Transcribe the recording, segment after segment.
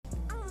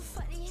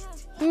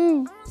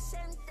Mm.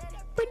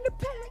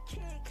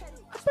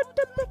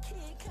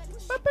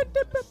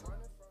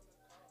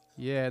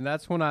 Yeah, and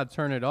that's when I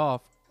turn it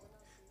off.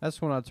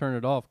 That's when I turn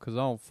it off because I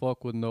don't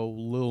fuck with no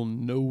Lil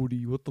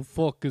Nody. What the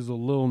fuck is a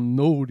Lil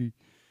Nody?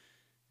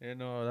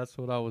 And that's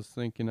what I was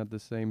thinking at the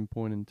same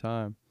point in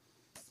time.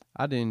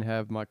 I didn't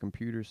have my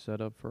computer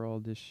set up for all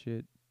this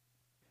shit.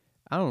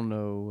 I don't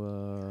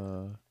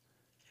know.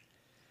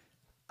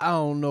 I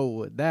don't know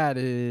what that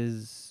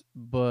is,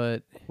 but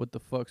what the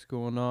fuck's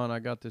going on? I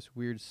got this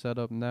weird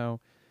setup now.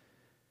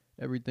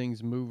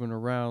 Everything's moving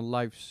around.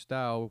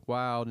 Lifestyle,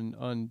 wild and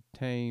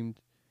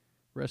untamed.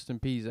 Rest in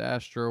peace,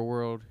 Astro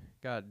World.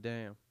 God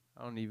damn.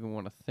 I don't even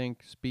want to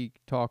think, speak,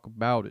 talk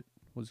about it.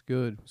 What's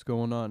good? What's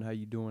going on? How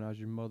you doing? How's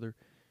your mother?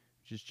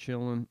 Just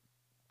chilling.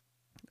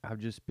 I've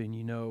just been,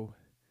 you know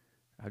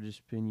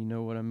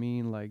what I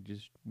mean? Like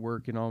just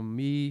working on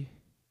me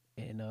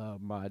and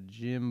my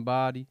gym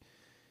body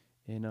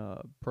and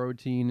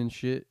protein and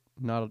shit.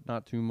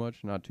 Not too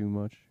much, not too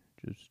much.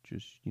 Just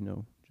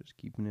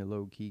keeping it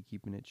low key,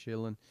 keeping it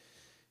chilling.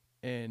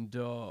 And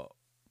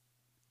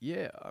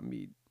yeah, I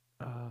mean,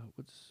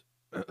 what's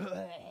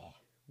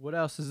what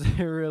else is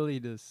there really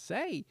to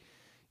say,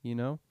 you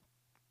know?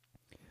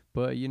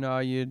 But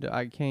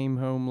I came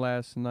home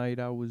last night.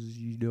 I was,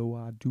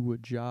 I do a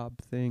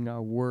job thing. I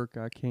work.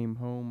 I came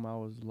home. I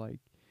was like,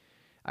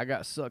 I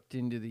got sucked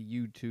into the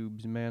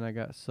YouTubes, man. I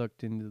got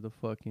sucked into the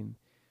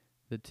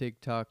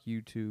TikTok,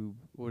 YouTube.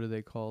 What do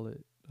they call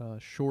it?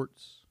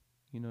 Shorts.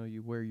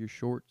 You wear your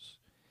shorts.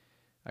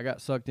 I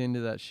got sucked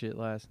into that shit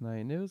last night,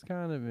 and it was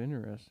kind of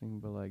interesting,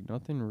 but like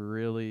nothing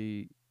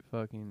really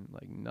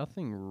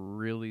nothing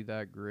really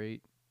that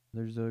great.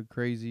 There's a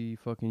crazy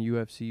fucking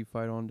UFC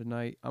fight on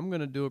tonight. I'm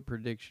going to do a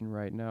prediction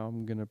right now.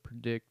 I'm going to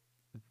predict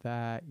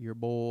that your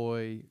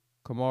boy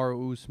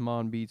Kamaru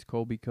Usman beats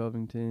Colby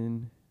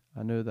Covington.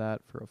 I know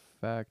that for a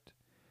fact.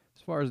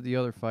 As far as the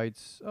other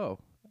fights,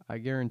 I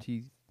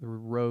guarantee the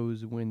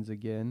Rose wins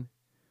again.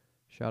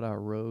 Shout out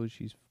Rose.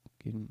 She's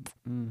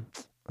fucking...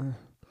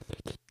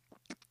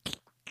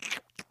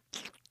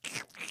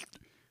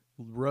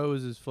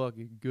 Rose is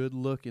fucking good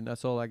looking.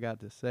 That's all I got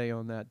to say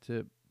on that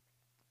tip.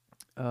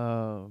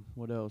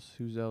 What else?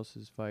 Who else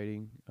is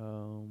fighting?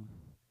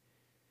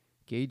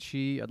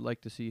 Gaethje. I'd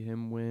like to see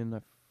him win.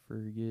 I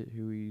forget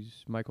who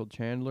he's. Michael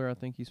Chandler. I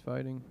think he's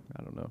fighting.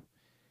 I don't know.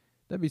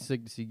 That'd be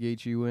sick to see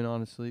Gaethje win,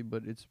 honestly.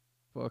 But it's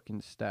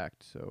fucking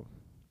stacked. So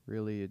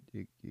really,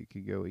 it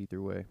could go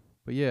either way.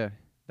 But yeah,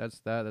 that's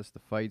that. That's the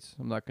fights.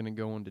 I'm not gonna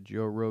go into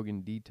Joe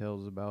Rogan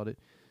details about it.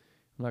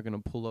 I'm not gonna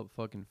pull up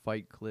fucking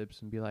fight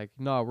clips and be like,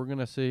 "No, we're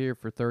gonna sit here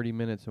for 30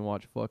 minutes and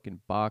watch fucking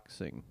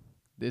boxing."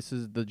 This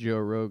is the Joe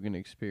Rogan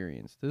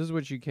experience. This is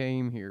what you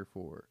came here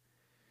for.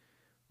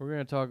 We're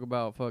going to talk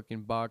about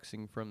fucking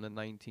boxing from the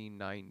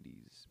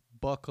 1990s.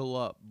 Buckle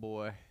up,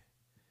 boy.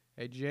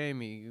 Hey,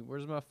 Jamie,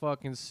 where's my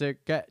fucking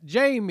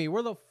Jamie,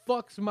 where the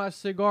fuck's my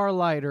cigar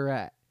lighter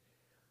at?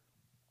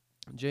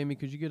 Jamie,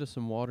 could you get us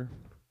some water?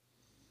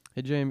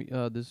 Hey, Jamie,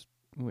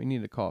 we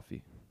need a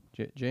coffee.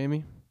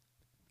 Jamie,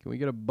 can we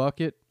get a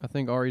bucket? I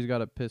think Ari's got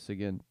to piss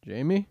again.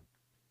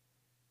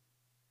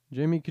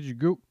 Jamie, could you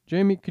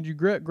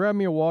grab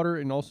me a water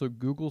and also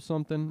Google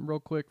something real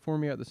quick for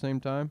me at the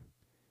same time?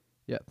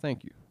 Yeah,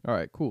 thank you. All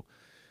right, cool.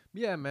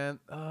 Yeah, man.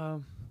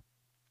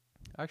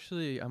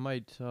 Actually, I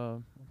might.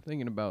 I'm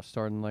thinking about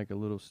starting like a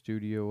little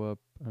studio up.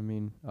 I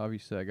mean,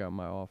 obviously, I got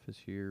my office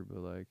here,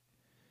 but like,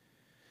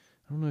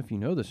 I don't know if you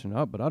know this or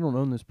not, but I don't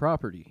own this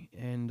property,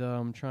 and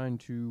I'm trying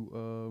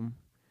to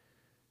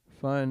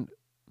find.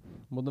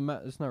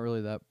 Well, it's not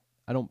really that.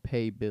 I don't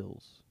pay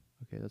bills.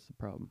 Okay, that's the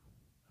problem.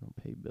 I don't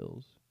pay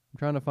bills. I'm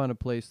trying to find a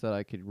place that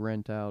I could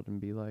rent out and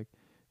be like,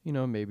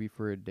 maybe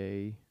for a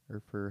day or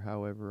for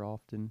however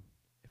often,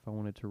 if I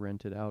wanted to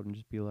rent it out and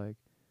just be like,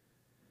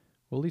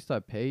 well, at least I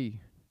pay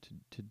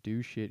to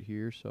do shit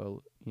here.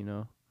 So,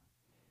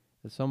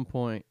 at some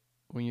point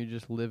when you're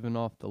just living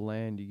off the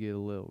land, you get a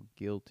little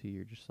guilty.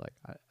 You're just like,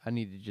 I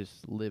need to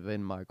just live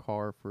in my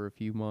car for a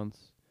few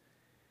months.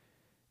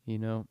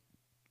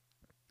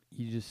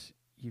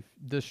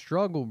 The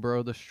struggle,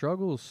 bro, the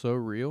struggle is so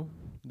real.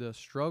 The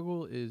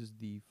struggle is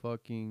the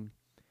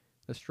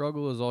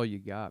struggle is all you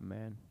got,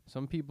 man.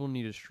 Some people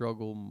need to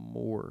struggle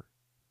more.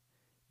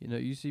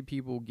 You see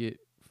people get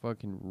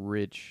fucking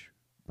rich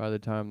by the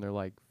time they're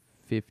like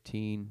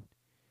 15.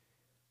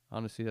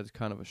 Honestly, that's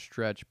kind of a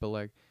stretch, but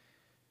like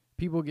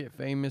people get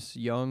famous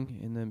young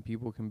and then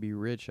people can be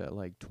rich at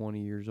like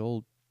 20 years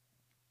old.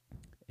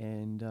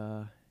 And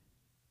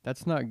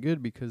that's not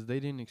good because they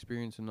didn't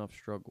experience enough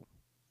struggle.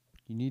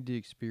 You need to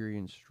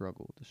experience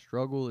struggle. The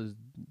struggle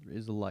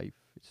is life.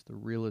 It's the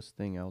realest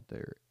thing out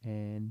there.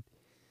 And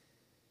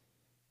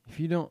if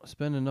you don't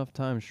spend enough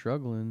time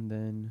struggling,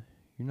 then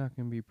you're not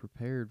going to be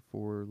prepared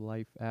for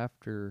life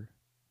after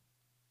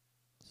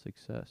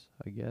success,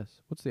 I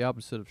guess. What's the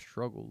opposite of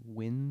struggle?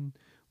 Win.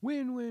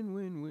 Win, win,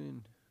 win,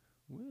 win.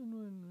 Win,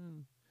 win,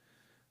 win.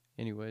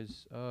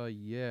 Anyways,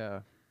 yeah.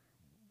 What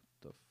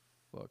the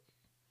fuck?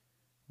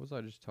 What was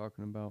I just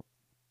talking about?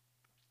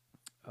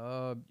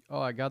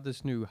 I got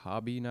this new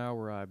hobby now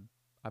where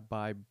I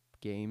buy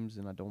games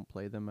and I don't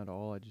play them at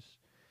all. It's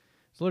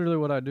literally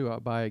what I do. I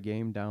buy a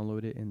game,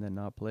 download it, and then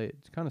not play it.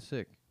 It's kind of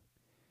sick.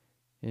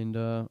 And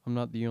I'm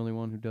not the only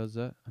one who does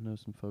that. I know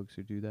some folks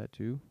who do that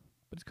too.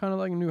 But it's kind of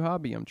like a new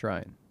hobby I'm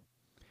trying.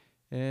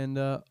 And,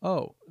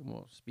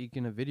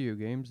 speaking of video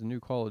games, the new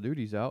Call of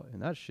Duty's out,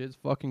 and that shit's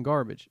fucking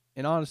garbage.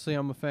 And honestly,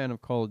 I'm a fan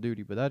of Call of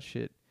Duty, but that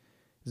shit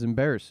is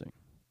embarrassing.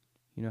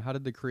 You know, how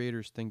did the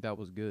creators think that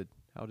was good?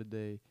 How did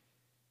they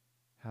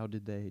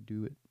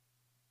do it?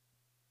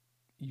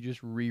 You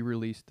just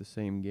re-released the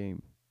same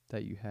game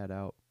that you had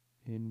out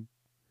in,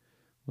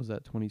 was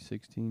that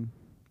 2016?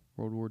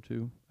 World War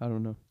II? I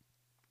don't know.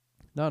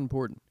 Not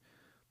important.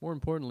 More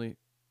importantly,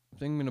 I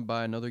think I'm going to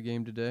buy another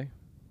game today.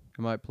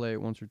 I might play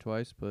it once or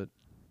twice, but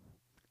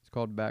it's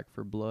called Back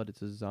 4 Blood.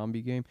 It's a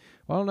zombie game.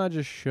 Why don't I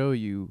just show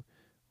you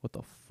what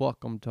the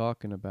fuck I'm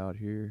talking about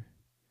here?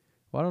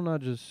 Why don't I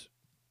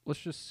let's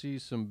just see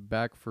some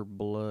Back 4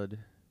 Blood.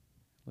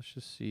 Let's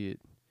just see it.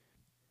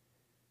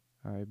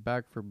 Alright,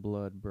 Back 4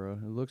 Blood, bro.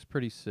 It looks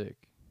pretty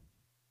sick.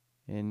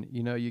 And,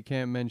 you know, you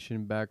can't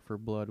mention Back 4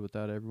 Blood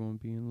without everyone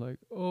being like,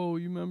 oh,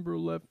 you remember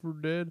Left 4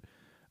 Dead?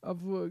 I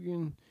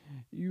fucking...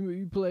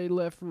 You played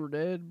Left 4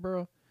 Dead,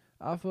 bro?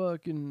 I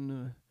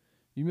fucking...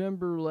 you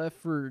remember Left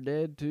 4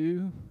 Dead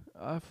 2?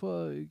 I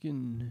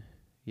fucking...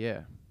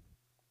 Yeah.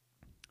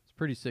 It's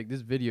pretty sick.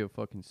 This video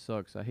fucking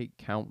sucks. I hate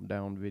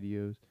countdown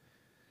videos.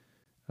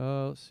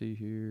 Let's see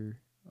here.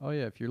 Oh,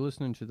 yeah, if you're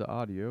listening to the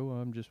audio,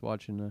 I'm just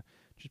watching...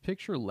 just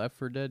picture Left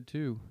 4 Dead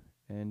 2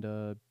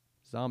 and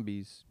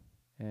zombies.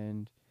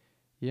 And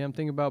yeah, I'm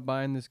thinking about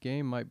buying this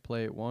game. Might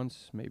play it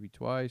once, maybe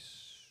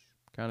twice.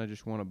 Kind of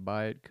just want to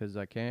buy it because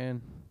I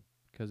can,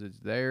 because it's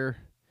there.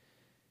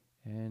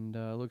 And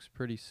it looks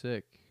pretty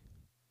sick.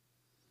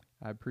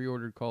 I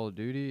pre-ordered Call of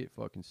Duty. It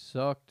fucking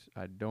sucked.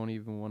 I don't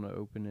even want to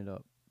open it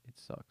up. It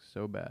sucks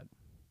so bad.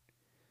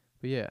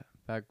 But yeah,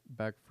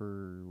 back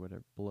for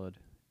whatever Blood.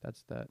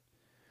 That's that.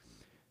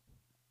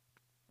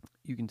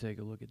 You can take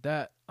a look at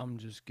that. I'm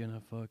just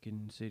gonna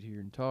fucking sit here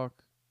and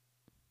talk.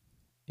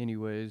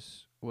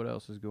 Anyways, what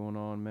else is going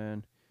on,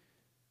 man?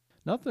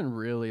 Nothing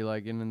really,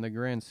 like, in the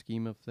grand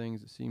scheme of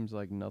things, it seems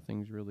like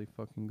nothing's really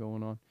fucking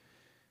going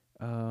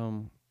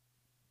on.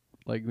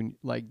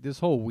 Like this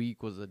whole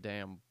week was a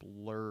damn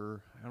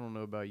blur. I don't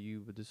know about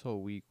you, but this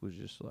whole week was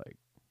just like,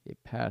 it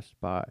passed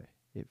by.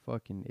 It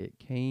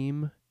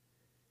came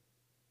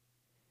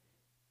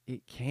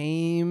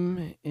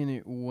and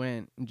it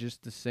went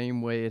just the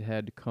same way it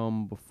had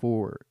come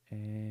before.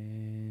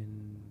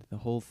 And the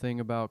whole thing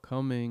about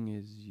coming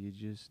is you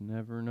just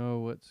never know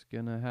what's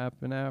gonna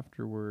happen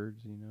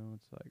afterwards. You know,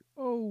 it's like,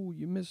 oh,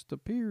 you missed a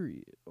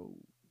period. Oh,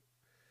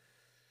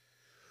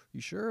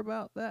 you sure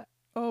about that?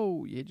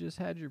 Oh, you just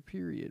had your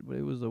period, but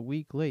it was a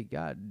week late.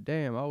 God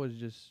damn, I was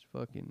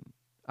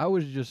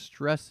just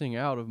stressing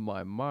out of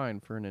my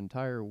mind for an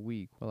entire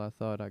week while I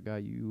thought I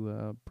got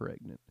you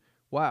pregnant.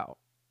 Wow.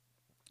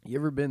 You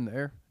ever been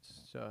there?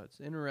 It's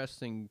an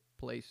interesting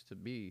place to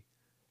be.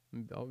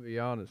 I'll be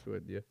honest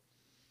with you.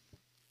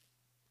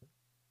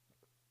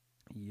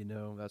 You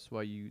know, that's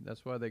why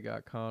they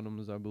got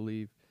condoms, I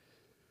believe.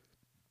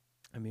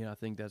 I mean, I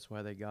think that's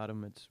why they got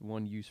them. It's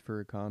one use for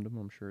a condom.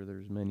 I'm sure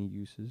there's many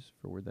uses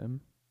for them.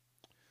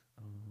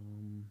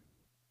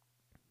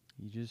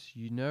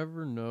 You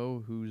never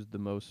know who's the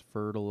most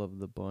fertile of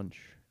the bunch,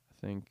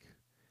 I think.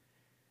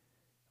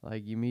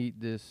 Like, you meet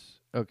this...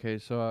 Okay,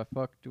 so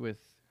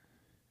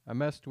I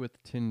messed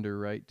with Tinder,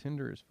 right?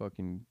 Tinder is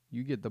fucking...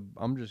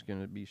 I'm just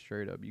gonna be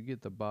straight up. You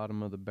get the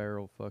bottom of the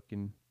barrel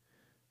fucking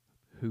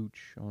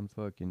hooch on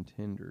fucking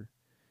Tinder.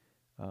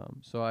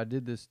 So I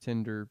did this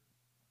Tinder...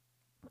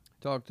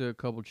 Talked to a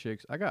couple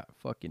chicks. I got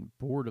fucking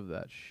bored of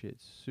that shit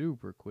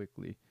super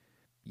quickly.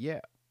 Yeah,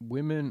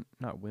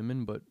 not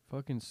women, but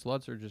fucking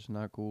sluts are just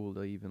not cool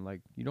to even, like,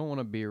 you don't want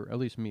to be, at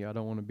least me, I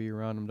don't want to be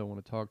around them, don't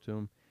want to talk to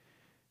them.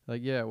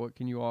 Like, yeah, what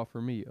can you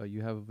offer me?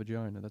 You have a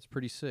vagina. That's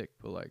pretty sick,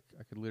 but, like,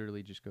 I could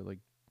literally just go, like,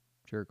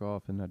 jerk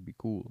off and that'd be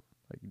cool.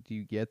 Like, do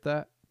you get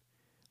that?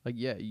 Like,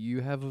 yeah,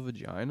 you have a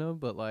vagina,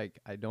 but, like,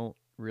 I don't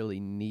really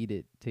need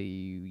it to,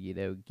 you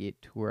know,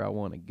 get to where I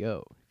want to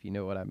go, if you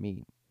know what I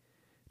mean.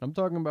 I'm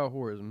talking about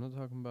whores. I'm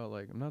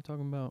not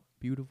talking about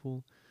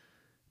beautiful,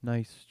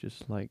 nice,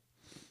 just like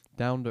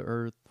down to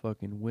earth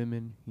fucking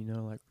women, you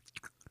know, like,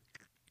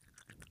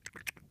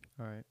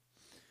 all right.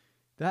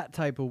 That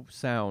type of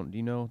sound,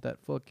 you know, that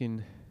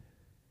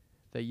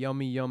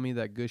yummy,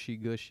 that gushy,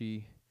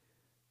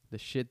 the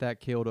shit that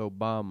killed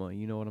Obama,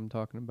 you know what I'm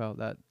talking about?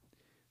 That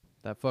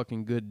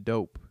fucking good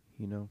dope,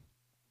 you know.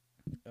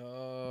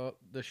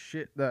 The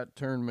shit that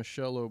turned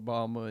Michelle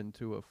Obama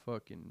into a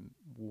fucking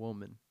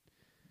woman.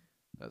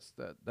 That's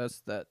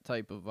that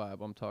type of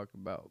vibe I'm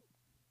talking about.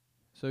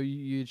 So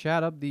you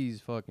chat up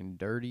these fucking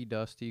dirty,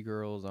 dusty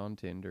girls on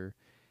Tinder,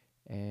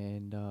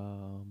 and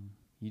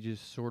you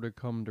just sort of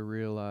come to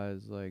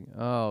realize, like,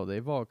 oh,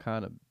 they've all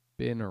kind of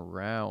been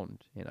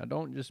around. And I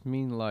don't just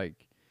mean,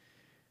 like,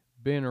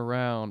 been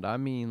around. I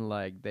mean,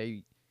 like,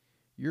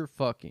 your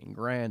fucking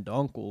grand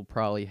uncle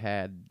probably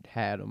had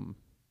them.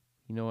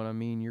 You know what I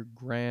mean? Your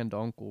grand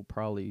uncle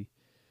probably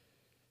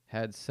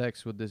had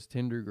sex with this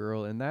Tinder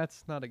girl, and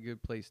that's not a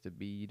good place to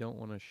be. You don't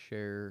want to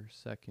share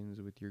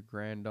seconds with your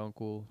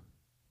granduncle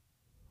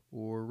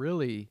or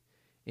really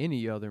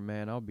any other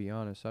man. I'll be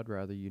honest, I'd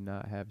rather you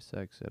not have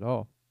sex at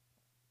all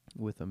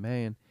with a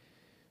man.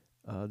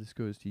 This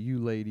goes to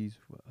you ladies.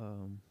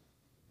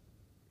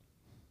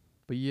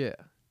 But yeah,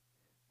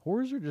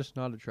 whores are just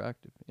not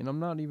attractive. And I'm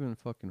not even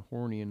fucking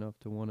horny enough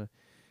to want to.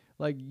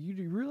 Like, you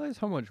do realize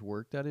how much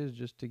work that is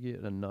just to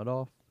get a nut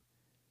off?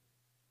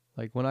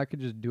 Like, when I could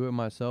just do it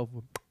myself.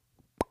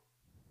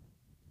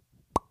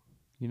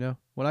 You know?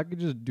 When I could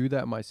just do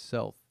that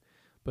myself.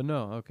 But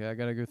no, okay, I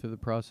gotta go through the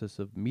process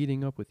of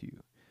meeting up with you.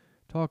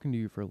 Talking to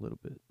you for a little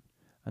bit.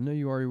 I know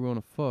you already want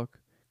to fuck,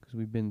 because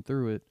we've been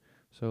through it.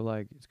 So,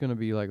 like, it's gonna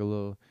be like a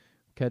little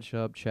catch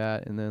up,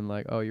 chat, and then,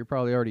 like, oh, you're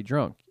probably already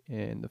drunk.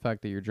 And the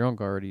fact that you're drunk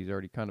already is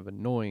already kind of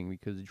annoying,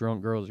 because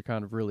drunk girls are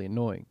kind of really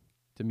annoying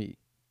to me.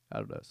 I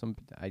don't know. Some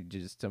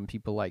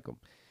people like them.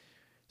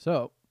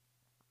 So,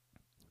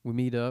 we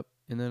meet up,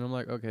 and then I'm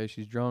like, okay,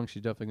 she's drunk.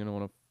 She's definitely going to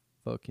want to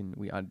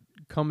fucking... I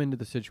come into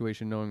the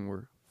situation knowing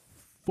we're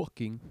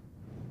fucking...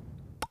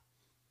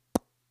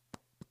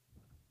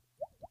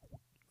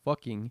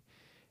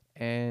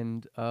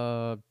 And,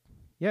 yeah,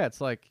 it's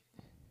like...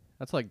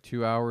 That's like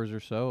 2 hours or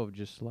so of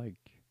just, like...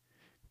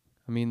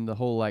 I mean, the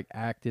whole, like,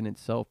 act in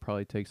itself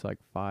probably takes, like,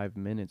 5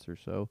 minutes or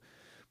so.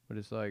 But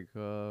it's like,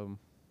 you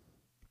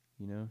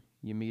know,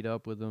 you meet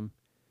up with them,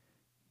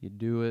 you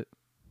do it,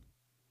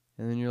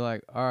 and then you're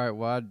like, all right,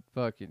 well,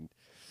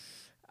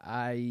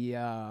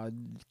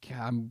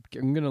 I'm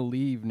gonna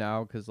leave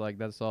now, because, like,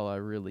 that's all I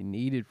really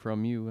needed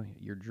from you.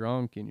 You're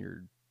drunk,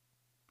 and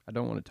I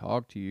don't want to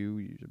talk to you.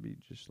 You should be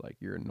just, like,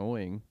 you're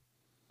annoying.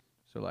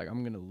 So, like,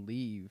 I'm gonna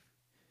leave.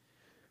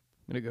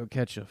 I'm gonna go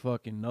catch a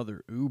fucking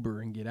another Uber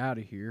and get out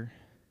of here.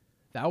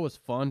 That was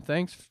fun.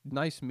 Thanks.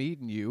 Nice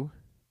meeting you.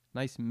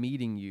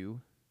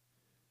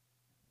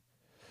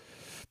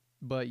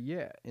 But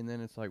yeah, and then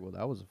it's like, well,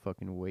 that was a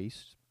fucking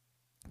waste.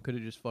 Could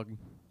have just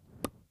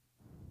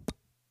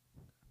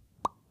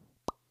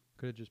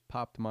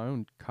popped my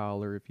own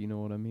collar, if you know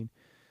what I mean.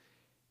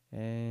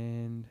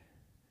 And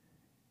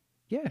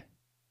yeah,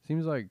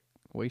 seems like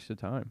a waste of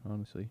time,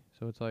 honestly.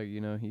 So it's like, you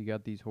know, you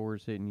got these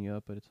whores hitting you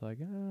up, but it's like,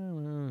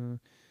 not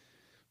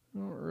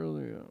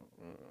really.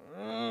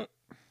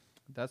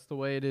 That's the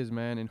way it is,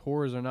 man. And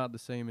whores are not the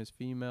same as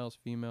females.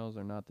 Females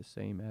are not the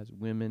same as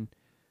women.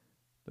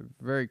 They're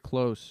very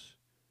close,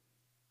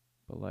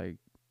 but, like,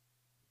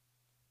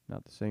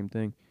 not the same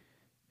thing.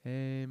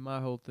 And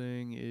my whole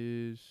thing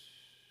is,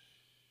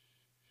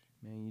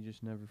 man, you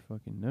just never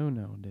fucking know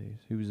nowadays.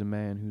 Who's a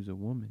man, who's a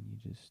woman?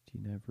 You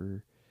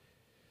never.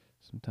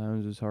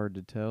 Sometimes it's hard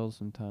to tell.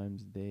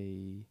 Sometimes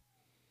they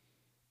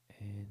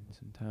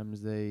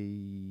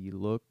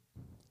look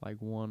like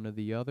one or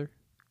the other,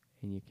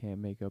 and you can't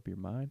make up your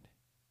mind.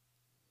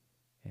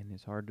 And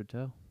it's hard to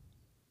tell.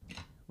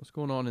 What's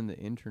going on in the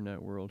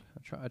internet world?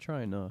 I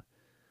try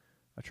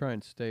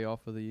and stay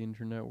off of the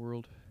internet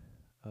world.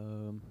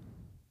 I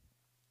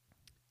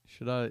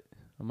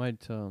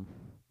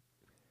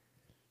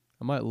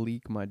might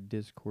leak my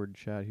Discord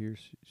chat here,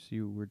 see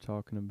what we're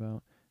talking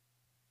about.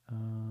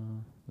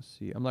 Let's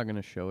see. I'm not going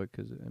to show it,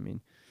 because, I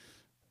mean,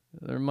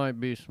 there might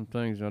be some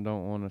things I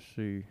don't want to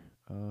see.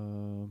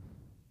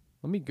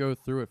 Let me go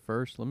through it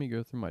first. Let me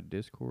go through my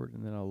Discord,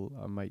 and then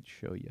I might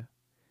show you.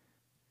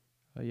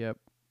 Yep.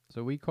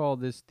 So we call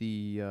this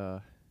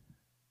the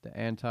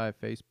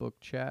anti-Facebook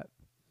chat.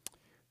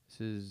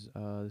 This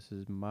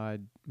is my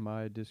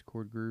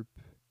Discord group.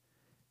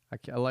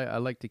 I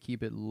like to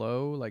keep it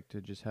low, like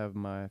to just have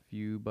my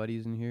few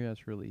buddies in here.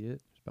 That's really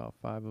it. There's about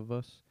 5 of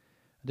us.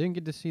 I didn't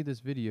get to see this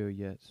video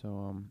yet, so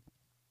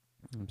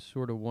I'm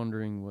sort of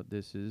wondering what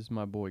this is.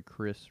 My boy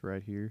Chris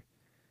right here.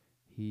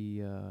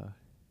 He's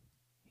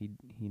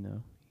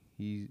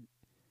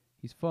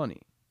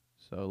funny.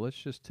 So let's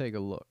just take a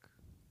look.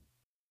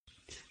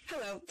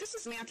 Hello, this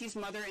is Matthew's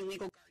mother and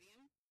legal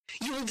guardian.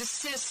 You will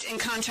desist in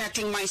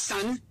contacting my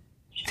son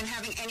and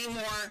having any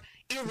more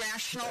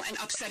irrational and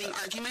upsetting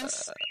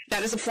arguments.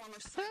 That is a form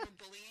of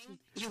cyberbullying.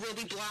 You will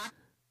be blocked.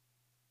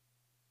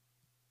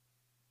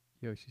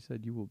 Yo, she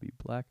said you will be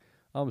black.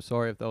 I'm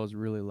sorry if that was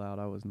really loud.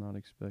 I was not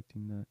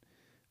expecting that.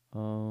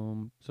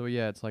 So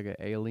yeah, it's like an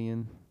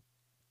alien.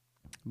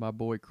 My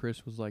boy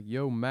Chris was like,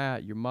 yo,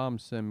 Matt, your mom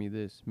sent me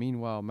this.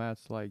 Meanwhile,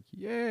 Matt's like,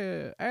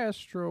 yeah,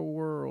 Astro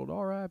World,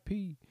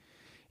 R.I.P.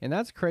 And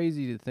that's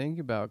crazy to think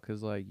about,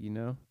 because, like, you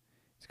know,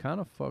 it's kind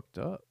of fucked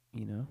up,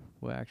 you know,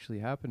 what actually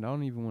happened. I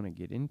don't even want to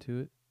get into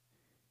it.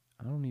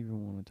 I don't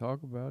even want to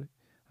talk about it.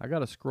 I got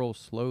to scroll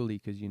slowly,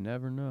 because you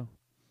never know.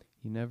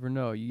 You never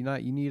know. You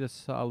need a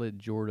solid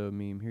Jordo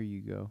meme. Here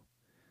you go.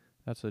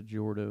 That's a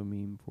Jordo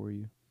meme for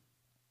you.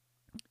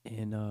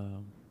 And,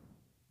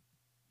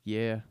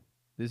 yeah,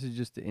 this is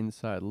just the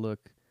inside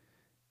look.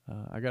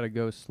 I got to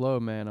go slow,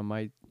 man. I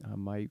might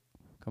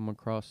come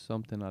across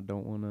something I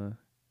don't want to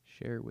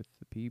share with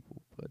the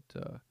people, but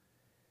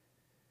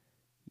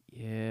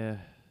yeah,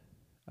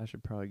 I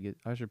should probably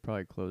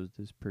close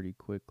this pretty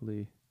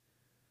quickly,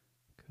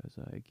 because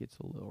it gets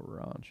a little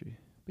raunchy.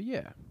 But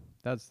yeah,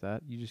 that's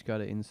that. You just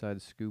got an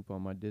inside scoop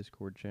on my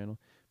Discord channel.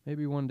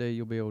 Maybe one day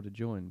you'll be able to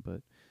join,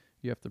 but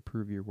you have to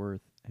prove your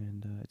worth,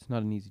 and it's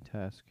not an easy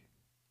task.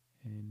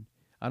 And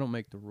I don't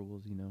make the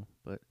rules,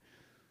 but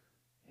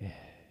yeah.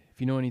 If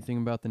you know anything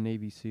about the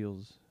Navy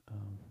SEALs,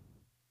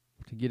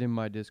 to get in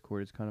my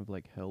Discord is kind of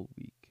like Hell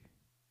Week.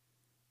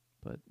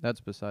 But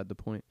that's beside the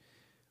point.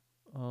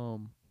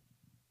 What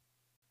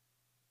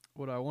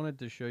I wanted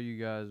to show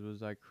you guys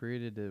was I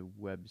created a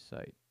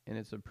website, and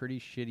it's a pretty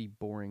shitty,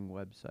 boring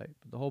website.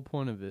 But the whole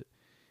point of it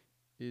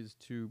is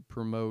to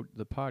promote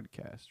the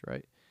podcast,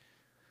 right?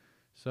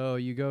 So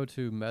you go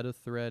to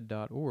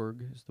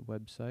metathread.org is the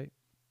website.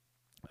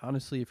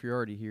 Honestly, if you're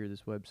already here,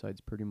 this website's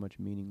pretty much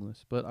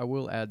meaningless, but I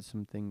will add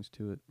some things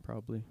to it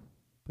probably.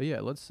 But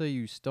yeah, let's say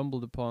you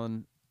stumbled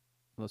upon,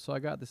 so I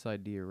got this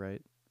idea,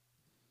 right?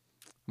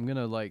 I'm going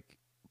to like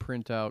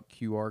print out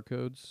QR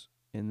codes,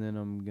 and then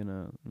I'm going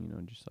to,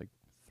 just like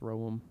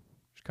throw them.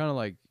 It's kind of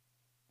like,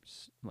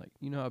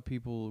 you know how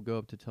people go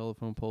up to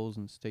telephone poles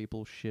and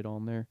staple shit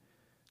on there?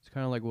 It's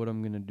kind of like what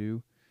I'm going to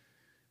do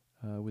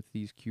with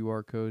these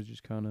QR codes,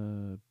 just kind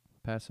of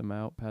pass them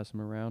out, pass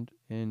them around.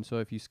 And so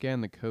if you scan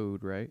the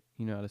code, right,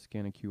 you know how to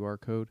scan a QR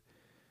code.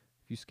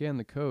 If you scan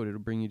the code, it'll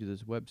bring you to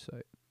this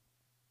website.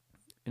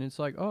 And it's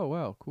like, oh,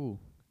 wow, cool.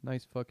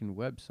 Nice fucking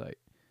website.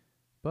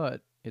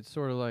 But it's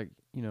sort of like,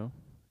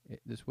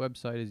 this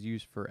website is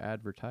used for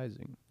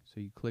advertising. So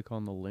you click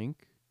on the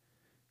link.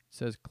 It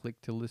says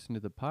click to listen to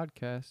the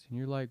podcast. And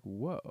you're like,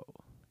 whoa,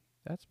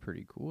 that's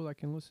pretty cool. I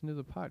can listen to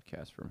the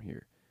podcast from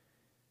here.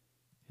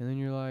 And then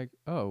you're like,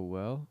 oh,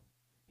 well,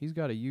 he's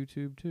got a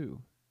YouTube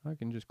too. I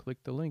can just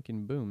click the link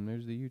and boom,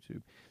 there's the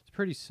YouTube. It's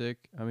pretty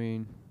sick. I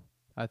mean,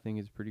 I think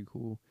it's pretty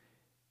cool.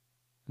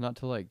 Not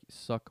to like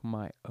suck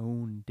my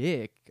own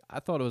dick. I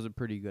thought it was a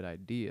pretty good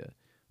idea.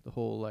 The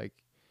whole like,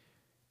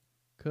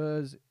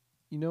 cause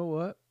you know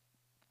what?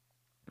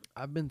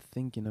 I've been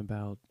thinking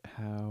about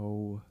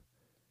how,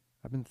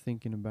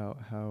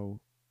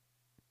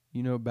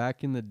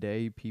 back in the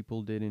day,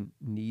 people didn't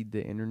need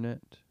the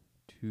internet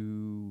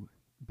to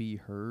be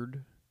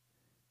heard.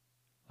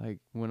 Like,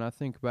 when I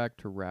think back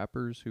to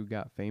rappers who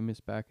got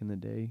famous back in the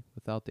day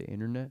without the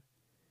internet,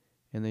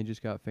 and they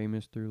just got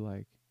famous through,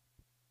 like,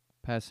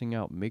 passing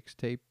out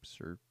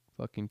mixtapes or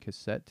fucking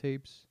cassette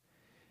tapes,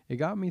 it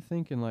got me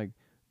thinking, like,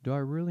 do I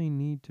really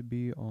need to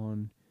be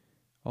on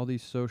all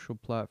these social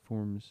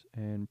platforms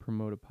and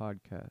promote a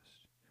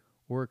podcast?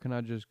 Or can I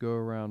just go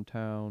around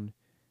town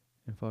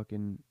and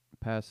fucking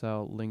pass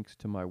out links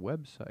to my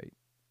website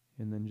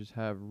and then just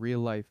have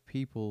real-life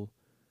people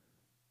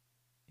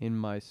in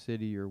my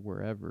city or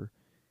wherever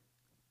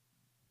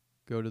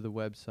go to the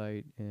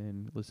website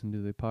and listen to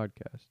the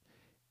podcast?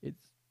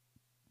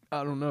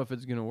 I don't know if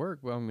it's gonna work,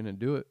 but I'm gonna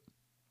do it.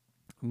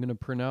 I'm gonna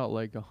print out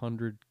like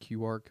 100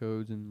 QR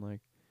codes, and like,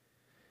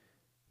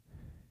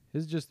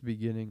 it's just the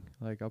beginning.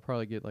 Like, I'll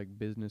probably get like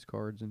business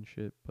cards and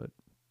shit, but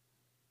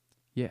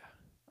yeah,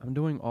 I'm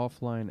doing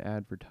offline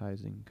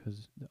advertising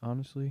because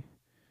honestly,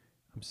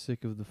 I'm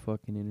sick of the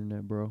fucking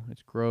internet, bro.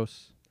 It's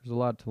gross. There's a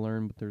lot to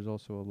learn, but there's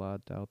also a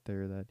lot out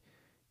there that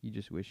you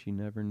just wish you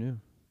never knew.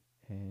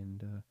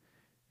 And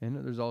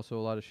there's also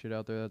a lot of shit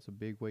out there that's a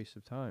big waste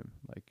of time,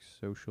 like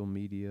social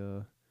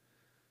media.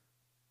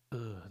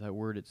 Ugh, that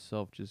word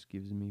itself just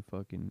gives me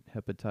fucking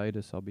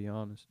hepatitis, I'll be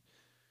honest.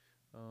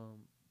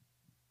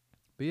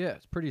 But yeah,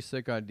 it's a pretty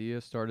sick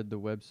idea. Started the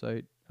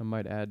website. I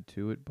might add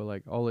to it, but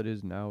like all it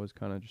is now is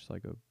kind of just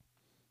like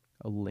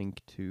a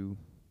link to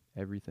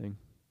everything.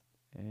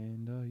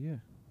 And yeah,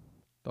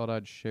 thought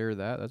I'd share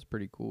that. That's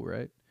pretty cool,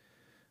 right?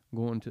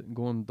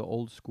 Going the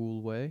old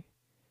school way.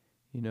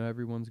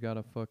 Everyone's got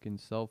a fucking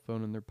cell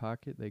phone in their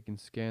pocket. They can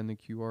scan the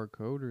QR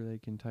code or they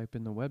can type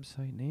in the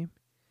website name.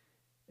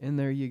 And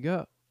there you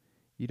go.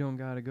 You don't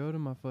got to go to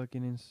my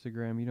fucking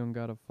Instagram. You don't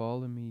got to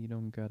follow me. You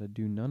don't got to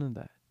do none of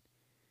that.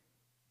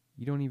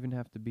 You don't even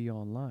have to be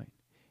online.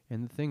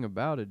 And the thing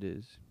about it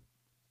is,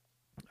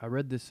 I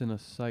read this in a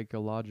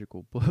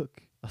psychological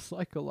book, a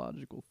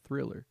psychological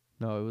thriller.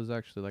 No, it was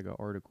actually like an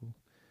article.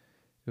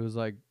 It was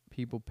like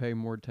people pay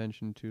more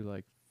attention to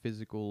like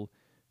physical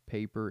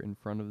paper in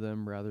front of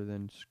them rather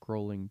than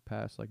scrolling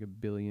past like a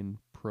billion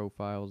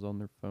profiles on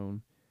their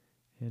phone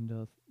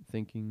and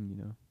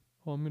thinking,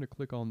 oh, I'm going to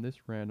click on this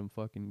random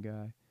fucking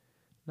guy.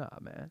 Nah,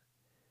 man.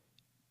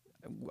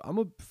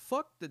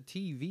 Fuck the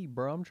TV,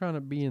 bro. I'm trying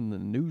to be in the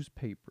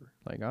newspaper.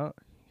 Like,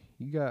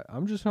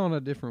 I'm just on a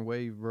different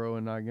wave, bro,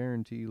 and I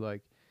guarantee,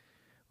 like,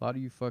 a lot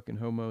of you fucking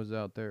homos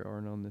out there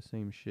aren't on the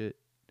same shit.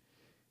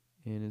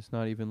 And it's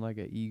not even like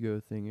an ego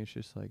thing. It's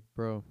just like,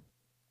 bro,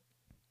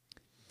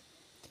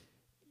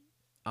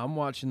 I'm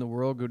watching the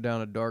world go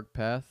down a dark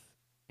path,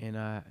 and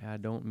I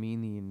don't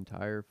mean the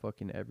entire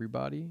fucking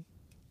everybody,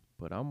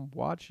 but I'm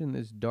watching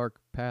this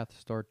dark path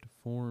start to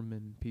form,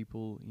 and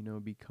people,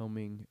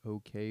 becoming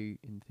okay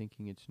and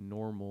thinking it's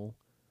normal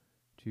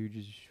to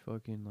just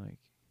fucking like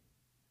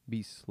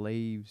be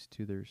slaves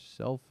to their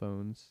cell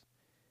phones.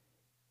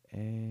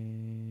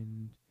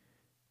 And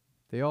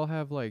they all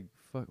have like,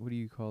 what do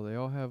you call it? They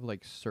all have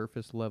like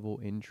surface level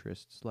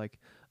interests. Like,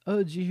 oh,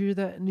 did you hear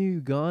that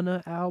new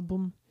Ghana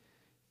album?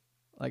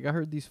 Like, I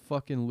heard these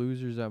fucking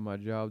losers at my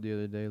job the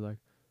other day, like,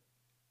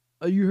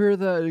 oh, you heard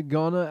that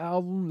Ghana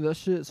album? That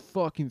shit's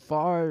fucking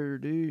fire,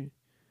 dude.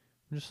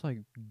 I'm just like,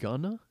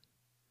 Ghana?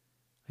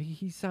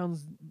 He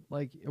sounds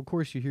like, of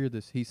course you hear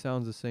this, he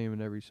sounds the same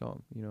in every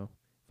song, you know.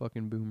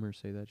 Fucking boomers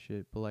say that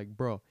shit. But like,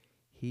 bro,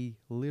 he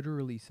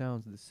literally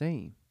sounds the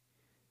same.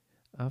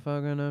 And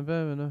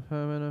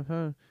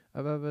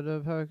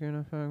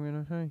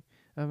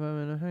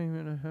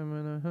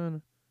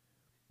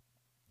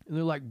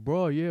they're like,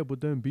 bro, yeah,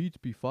 but then beats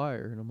be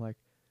fire. And I'm like,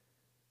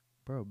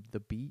 bro, the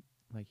beat,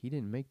 like, he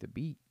didn't make the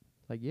beat.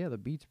 Like, yeah, the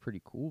beat's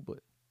pretty cool, but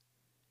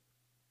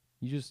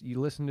you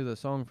listen to the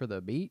song for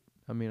the beat?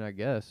 I mean, I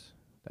guess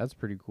that's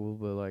pretty cool,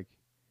 but like,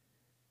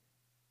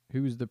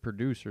 who's the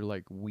producer?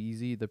 Like,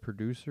 Wheezy, the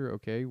producer?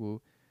 Okay,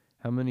 well,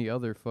 how many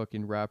other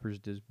fucking rappers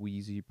does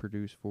Wheezy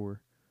produce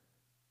for?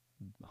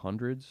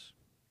 Hundreds?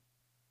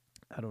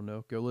 I don't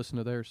know. Go listen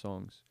to their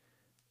songs.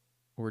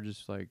 Or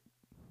just like,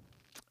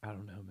 I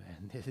don't know,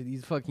 man.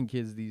 These fucking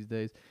kids these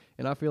days.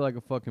 And I feel like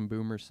a fucking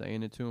boomer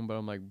saying it to them, but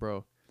I'm like,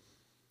 bro,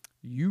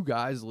 you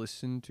guys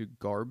listen to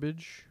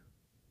garbage.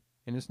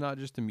 And it's not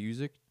just the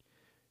music.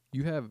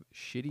 You have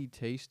shitty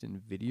taste in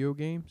video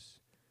games.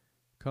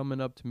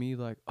 Coming up to me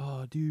like,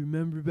 oh, do you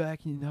remember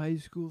back in high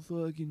school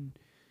fucking...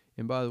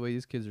 And by the way,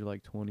 these kids are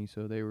like 20,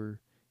 so they were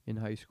in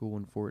high school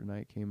when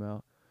Fortnite came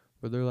out.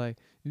 But they're like,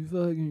 you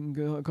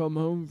fucking come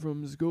home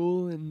from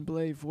school and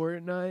play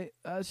Fortnite?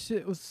 That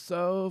shit was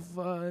so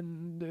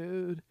fun,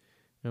 dude.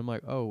 And I'm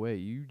like, oh, wait,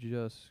 you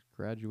just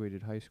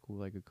graduated high school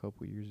like a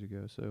couple years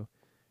ago, so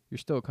you're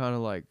still kind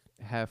of like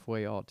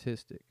halfway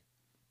autistic.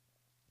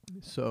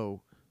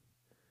 So,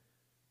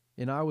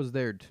 and I was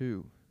there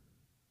too.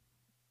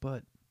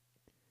 But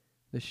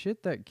the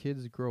shit that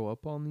kids grow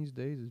up on these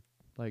days is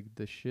like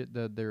the shit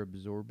that they're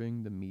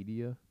absorbing, the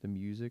media, the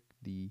music,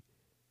 the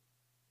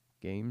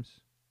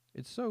games.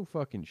 It's so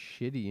fucking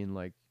shitty and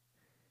like,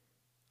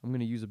 I'm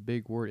going to use a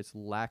big word. It's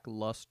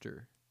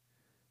lackluster.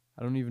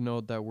 I don't even know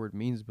what that word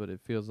means, but it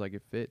feels like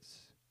it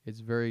fits.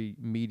 It's very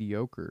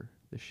mediocre,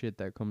 the shit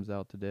that comes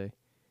out today.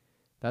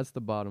 That's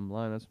the bottom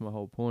line. That's my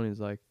whole point is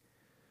like,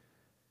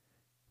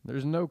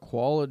 there's no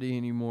quality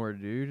anymore,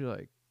 dude.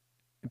 Like,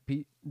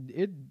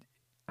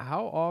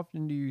 how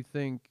often do you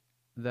think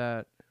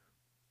that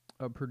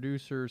a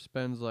producer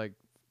spends like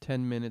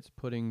 10 minutes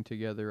putting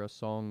together a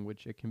song,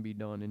 which it can be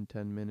done in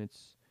 10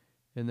 minutes,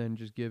 and then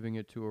just giving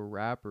it to a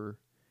rapper,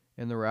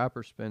 and the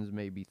rapper spends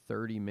maybe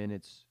 30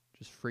 minutes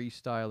just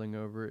freestyling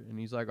over it, and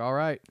he's like, all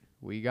right,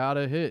 we got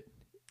a hit,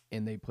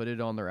 and they put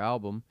it on their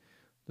album.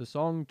 The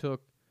song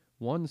took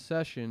one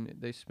session.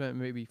 They spent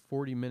maybe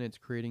 40 minutes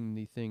creating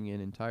the thing in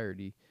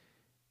entirety,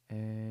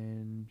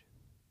 and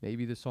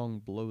maybe the song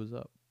blows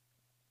up.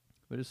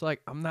 But it's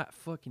like, I'm not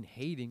fucking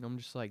hating. I'm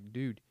just like,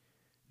 dude,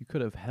 you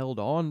could have held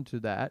on to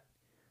that,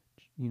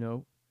 you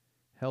know,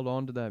 held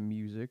on to that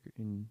music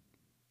and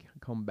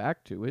come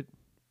back to it,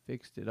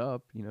 fixed it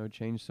up, you know,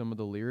 changed some of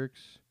the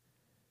lyrics.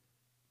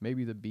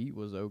 Maybe the beat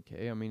was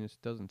okay. I mean, it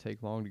doesn't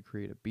take long to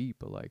create a beat,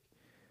 but like,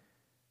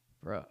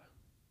 bruh,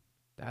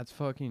 that's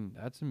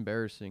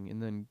embarrassing.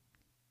 And then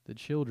the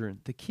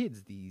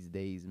kids these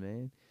days,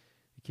 man,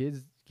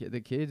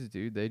 the kids,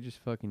 dude, they just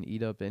fucking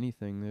eat up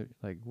anything. They're,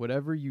 like,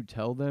 whatever you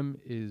tell them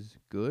is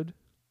good,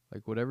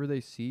 like whatever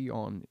they see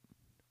on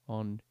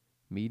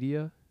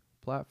media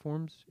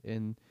platforms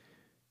in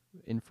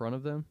front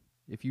of them,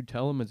 if you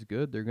tell them it's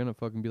good, they're gonna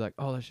fucking be like,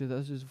 oh, that's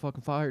just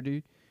fucking fire,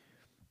 dude.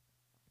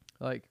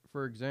 Like,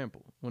 for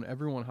example, when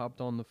everyone hopped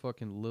on the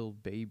fucking Lil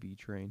Baby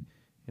train,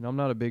 and I'm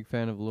not a big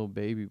fan of Lil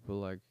Baby, but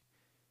like,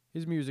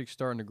 his music's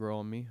starting to grow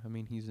on me. I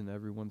mean, he's in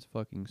everyone's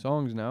fucking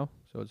songs now,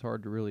 so it's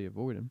hard to really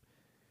avoid him.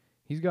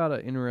 He's got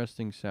an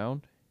interesting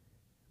sound,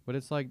 but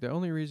it's like the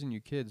only reason you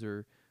kids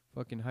are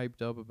fucking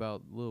hyped up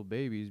about Lil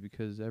Baby is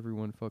because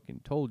everyone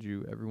fucking told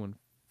you, everyone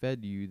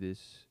fed you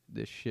this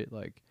shit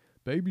like,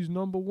 Baby's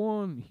number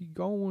one, he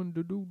going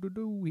to do,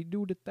 he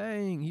do the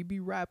thing, he be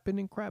rapping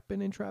and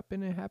crapping and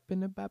trapping and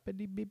happen and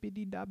bappity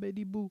bippity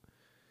dabbity boo.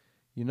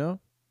 You know?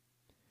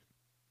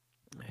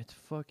 It's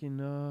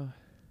fucking,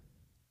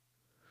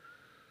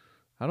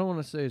 I don't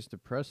want to say it's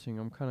depressing.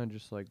 I'm kind of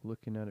just like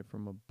looking at it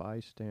from a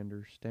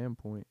bystander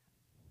standpoint.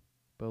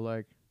 But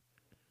like,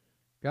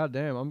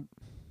 goddamn,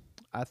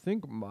 I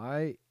think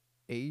my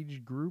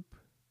age group,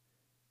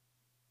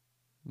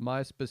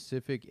 my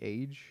specific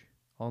age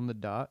on the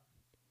dot,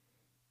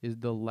 is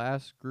the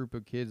last group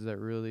of kids that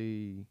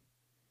really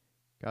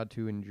got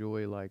to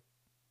enjoy like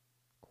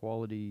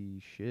quality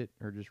shit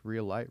or just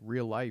real life.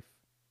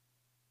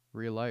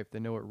 They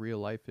know what real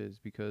life is,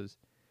 because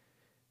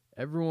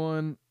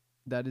everyone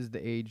that is the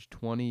age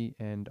 20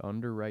 and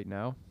under right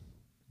now,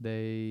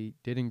 they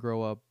didn't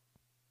grow up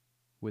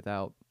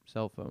without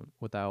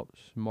without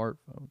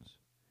smartphones.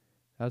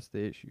 That's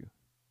the issue.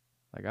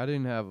 Like, I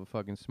didn't have a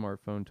fucking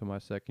smartphone till my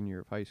second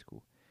year of high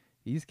school.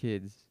 These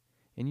kids,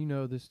 and you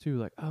know this too,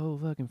 like, oh,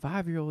 fucking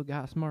 5-year-old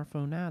got a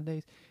smartphone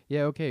nowadays.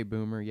 Yeah, okay,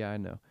 boomer, yeah, I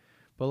know.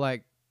 But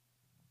like,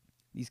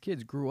 these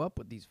kids grew up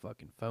with these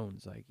fucking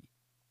phones. Like,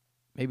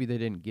 maybe they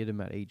didn't get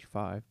them at age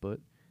 5, but,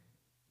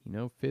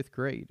 5th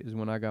grade is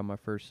when I got my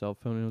first cell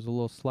phone, and it was a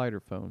little slider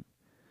phone.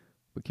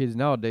 But kids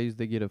nowadays,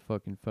 they get a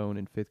fucking phone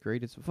in 5th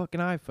grade. It's a fucking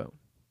iPhone.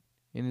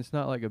 And it's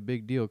not like a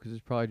big deal because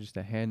it's probably just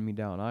a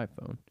hand-me-down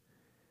iPhone.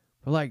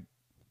 But, like,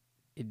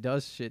 it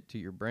does shit to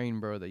your brain,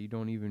 bro, that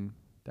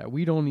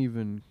we don't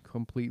even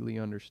completely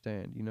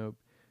understand.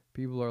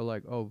 People are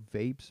like, oh,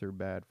 vapes are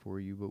bad for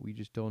you, but we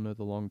just don't know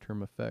the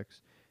long-term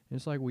effects. And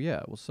it's like,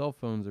 well, cell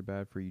phones are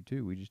bad for you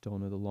too. We just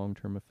don't know the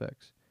long-term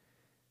effects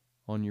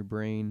on your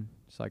brain,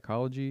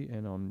 psychology,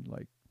 and on,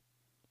 like,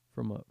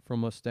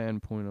 from a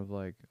standpoint of,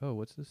 like, oh,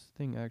 what's this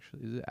thing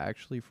actually? Is it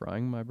actually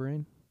frying my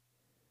brain?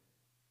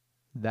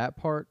 That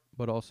part,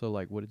 but also,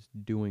 like, what it's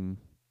doing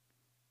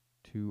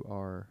to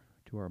our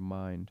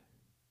mind.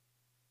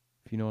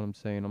 If you know what I'm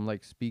saying. I'm,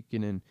 like,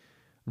 speaking and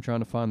I'm trying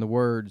to find the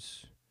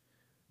words.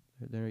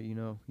 There,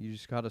 you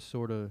just gotta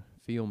sort of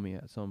feel me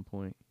at some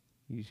point.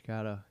 You just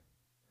gotta.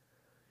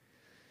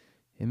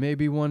 And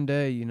maybe one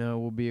day,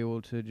 we'll be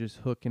able to just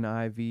hook an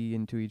IV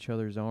into each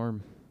other's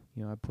arm.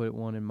 I put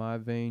one in my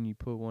vein, you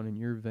put one in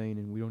your vein,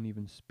 and we don't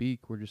even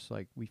speak. We're just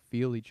like, we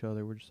feel each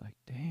other. We're just like,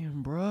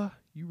 damn, bruh,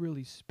 you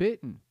really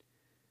spitting.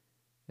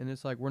 And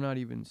it's like, we're not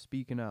even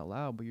speaking out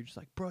loud, but you're just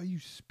like, bruh, you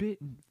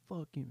spitting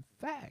fucking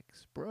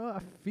facts, bruh.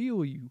 I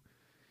feel you.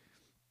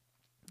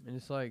 And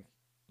it's like,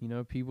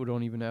 people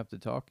don't even have to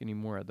talk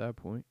anymore at that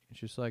point. It's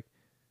just like,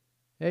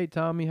 hey,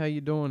 Tommy, how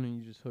you doing? And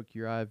you just hook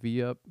your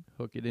IV up,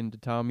 hook it into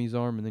Tommy's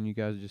arm, and then you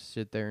guys just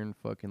sit there and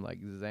fucking, like,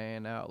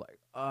 zan out, like,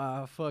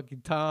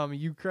 fucking Tommy,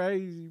 you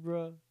crazy,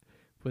 bro.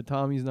 But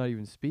Tommy's not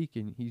even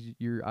speaking.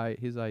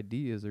 His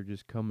ideas are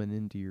just coming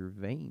into your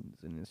veins,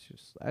 and it's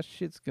just, that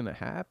shit's gonna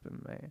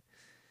happen, man.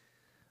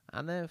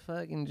 I know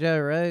fucking Joe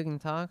Rogan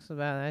talks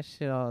about that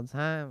shit all the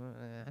time.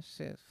 That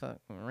shit's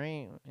fucking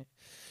real.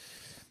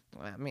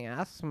 I mean,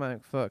 I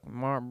smoke fucking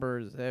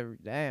Marlboros every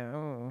day.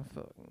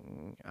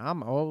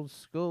 I'm old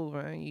school,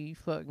 man. You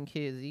fucking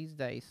kids these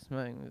days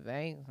smoking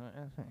vapes.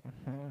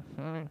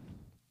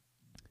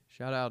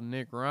 Shout out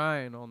Nick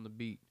Ryan on the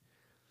beat.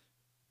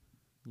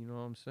 You know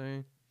what I'm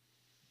saying?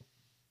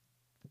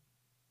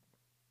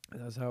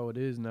 That's how it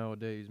is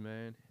nowadays,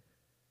 man.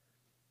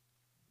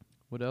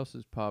 What else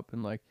is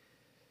popping? Like,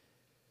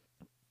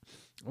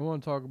 I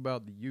want to talk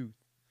about the youth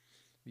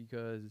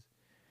because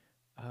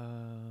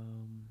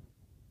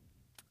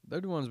they're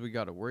the ones we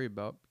got to worry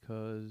about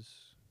because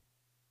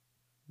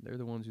they're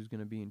the ones who's going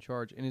to be in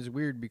charge. And it's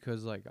weird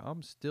because, like,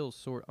 I'm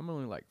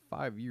only like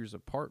 5 years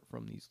apart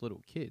from these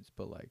little kids,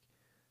 but, like,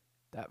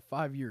 that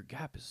 5-year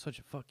gap is such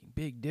a fucking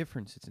big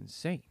difference. It's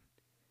insane.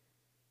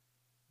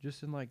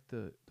 Just in, like,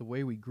 the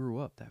way we grew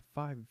up, that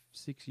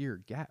 5-6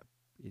 year gap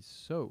is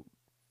so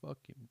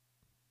fucking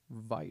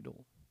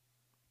vital.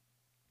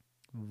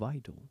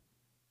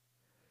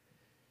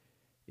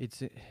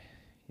 It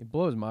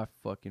blows my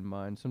fucking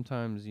mind.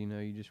 Sometimes,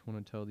 you just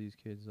want to tell these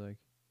kids, like,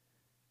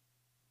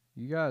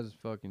 you guys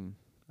fucking,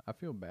 I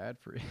feel bad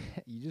for you.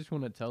 You just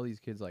want to tell these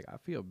kids, like, I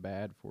feel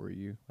bad for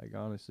you. Like,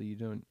 honestly, you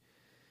don't.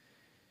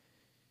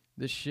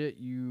 The shit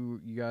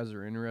you guys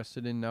are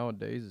interested in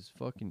nowadays is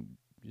fucking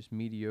just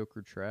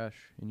mediocre trash,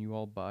 and you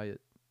all buy it.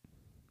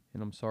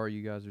 And I'm sorry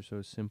you guys are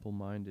so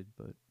simple-minded,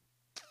 but.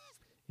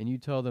 And you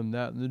tell them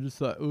that, and they're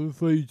just like, oh,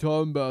 what are you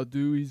talking about,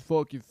 dude? He's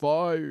fucking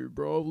fired,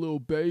 bro. Little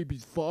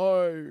baby's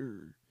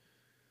fired.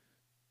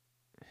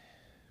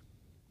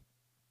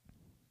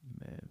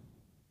 Man,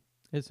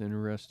 it's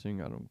interesting.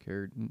 I don't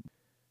care.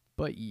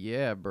 But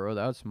yeah, bro,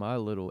 that's my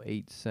little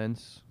 8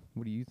 cents.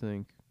 What do you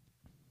think?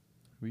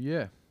 But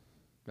yeah,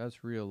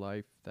 that's real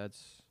life.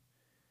 That's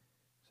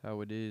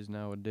how it is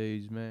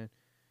nowadays, man.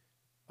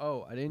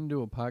 Oh, I didn't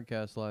do a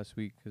podcast last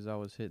week because I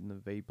was hitting the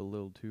vape a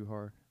little too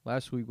hard.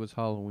 Last week was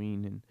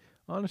Halloween, and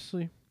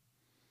honestly,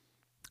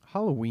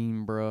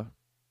 Halloween, bruh,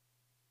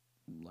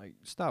 like,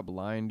 stop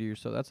lying to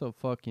yourself. That's a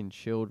fucking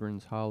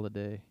children's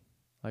holiday.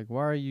 Like,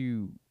 why are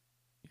you're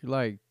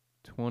like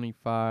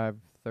 25,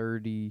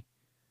 30,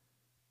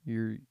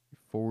 you're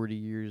 40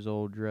 years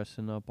old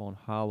dressing up on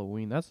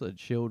Halloween. That's a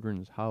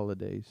children's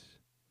holidays,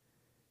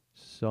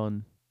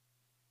 son.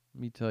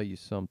 Let me tell you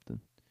something.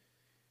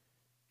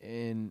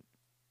 And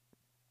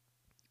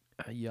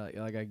yeah,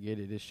 like, I get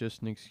it. It's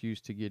just an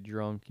excuse to get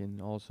drunk and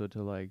also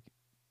to, like,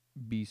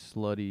 be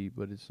slutty.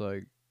 But it's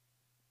like,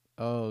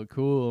 oh,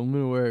 cool, I'm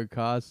going to wear a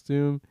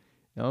costume.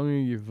 And I'm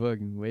going to get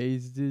fucking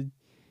wasted.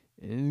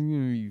 And it's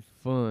going to be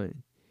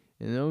fun.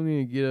 And I'm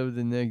going to get up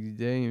the next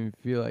day and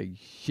feel like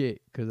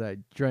shit because I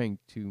drank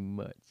too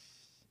much.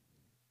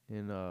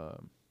 And,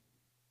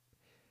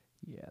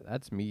 yeah,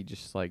 that's me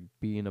just, like,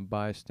 being a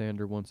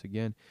bystander once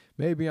again.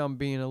 Maybe I'm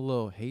being a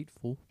little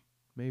hateful.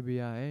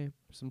 Maybe I am.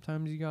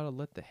 Sometimes you gotta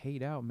let the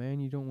hate out, man.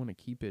 You don't want to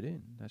keep it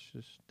in. That's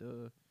just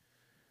the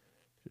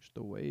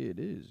way it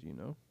is,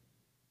 At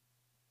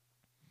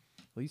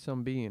least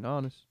I'm being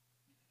honest.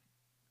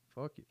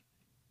 Fuck it.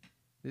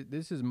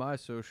 This is my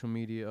social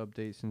media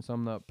update since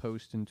I'm not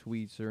posting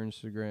tweets or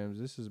Instagrams.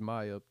 This is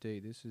my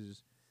update. This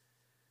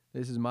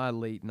is my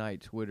late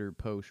night Twitter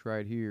post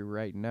right here,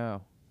 right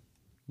now.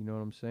 You know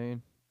what I'm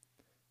saying?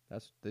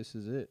 This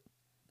is it.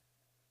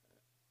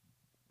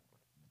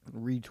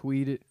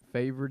 retweet it,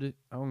 favorite it.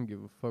 I don't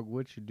give a fuck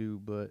what you do,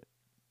 but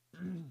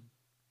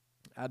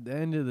at the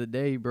end of the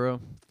day, bro,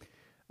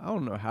 I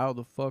don't know how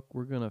the fuck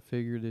we're gonna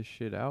figure this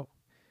shit out.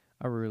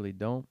 I really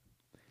don't.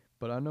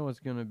 But I know it's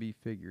gonna be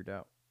figured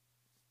out.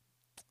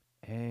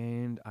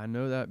 And I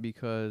know that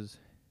because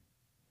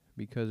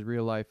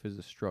real life is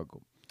a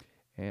struggle.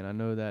 And I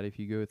know that if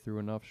you go through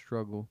enough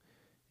struggle,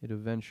 it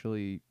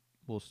eventually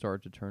will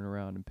start to turn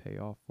around and pay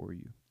off for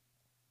you.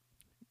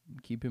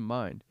 Keep in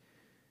mind,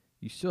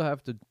 you still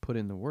have to put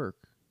in the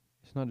work.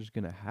 It's not just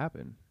going to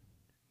happen.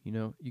 You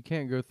know, you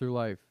can't go through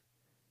life.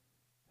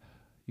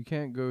 You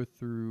can't go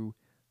through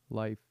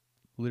life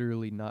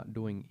literally not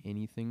doing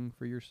anything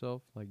for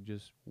yourself, like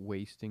just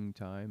wasting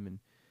time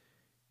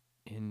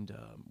and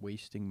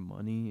wasting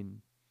money.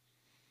 And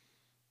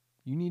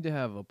you need to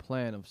have a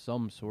plan of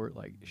some sort.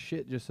 Like,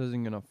 shit just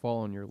isn't going to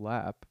fall in your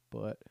lap,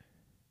 but,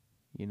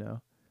 you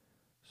know.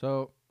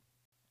 So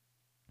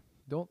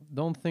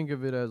don't think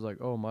of it as like,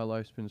 oh, my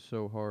life's been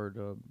so hard.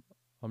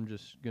 I'm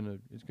just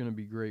it's gonna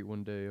be great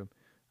one day.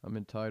 I'm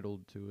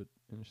entitled to it.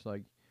 And it's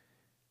like,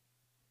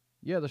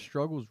 yeah, the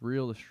struggle's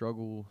real. The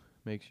struggle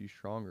makes you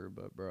stronger.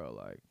 But bro,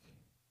 like,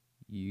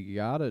 you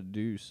gotta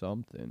do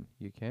something.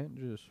 You can't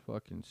just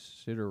fucking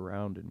sit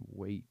around and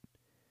wait.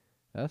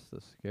 That's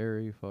the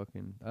scary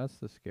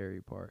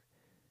part.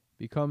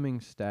 Becoming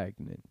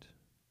stagnant.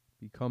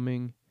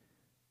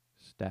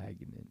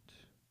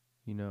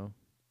 You know,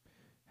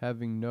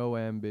 having no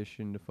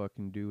ambition to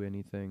fucking do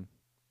anything.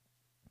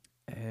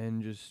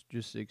 And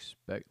just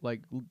expect,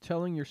 like,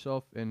 telling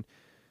yourself and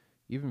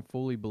even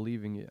fully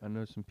believing it. I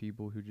know some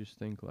people who just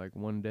think like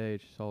one day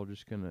it's all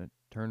just gonna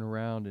turn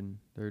around and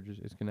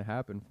it's gonna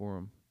happen for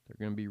them. They're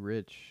gonna be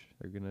rich.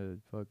 Their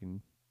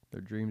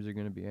dreams are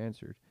gonna be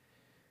answered.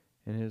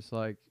 And it's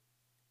like,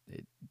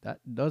 that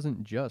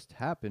doesn't just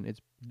happen.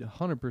 It's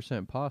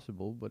 100%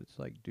 possible, but it's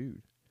like,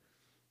 dude,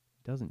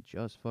 it doesn't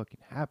just fucking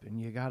happen.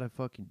 You gotta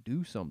fucking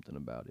do something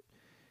about it.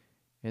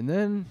 And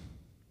then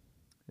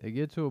they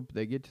get to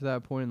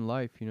that point in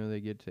life, you know,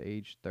 they get to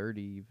age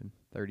 30, even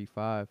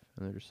 35,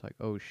 and they're just like,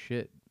 oh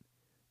shit,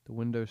 the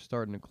window's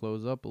starting to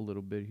close up a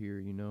little bit here,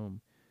 you know.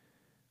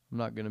 I'm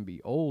not going to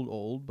be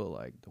old, but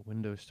like the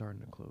window's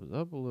starting to close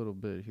up a little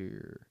bit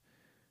here.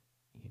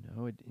 You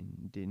know, it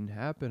didn't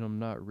happen. I'm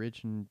not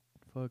rich and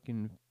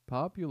fucking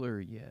popular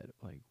yet.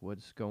 Like,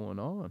 what's going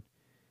on?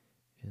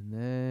 And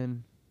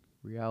then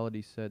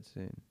reality sets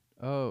in.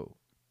 Oh,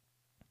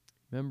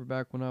 remember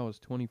back when I was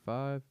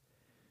 25?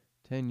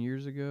 10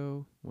 years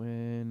ago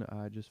when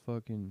I just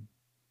fucking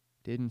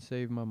didn't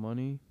save my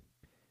money,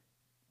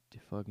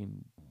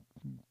 fucking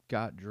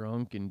got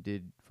drunk and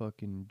did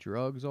fucking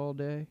drugs all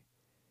day,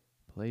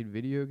 played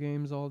video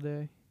games all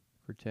day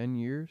for 10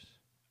 years?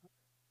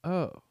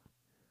 Oh,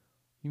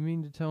 you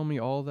mean to tell me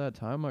all that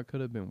time I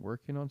could have been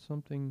working on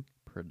something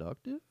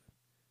productive?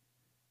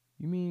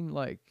 You mean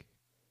like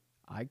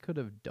I could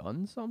have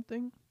done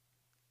something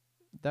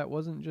that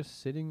wasn't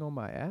just sitting on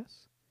my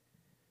ass?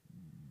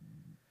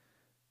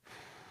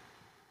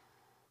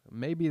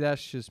 Maybe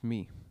that's just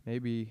me.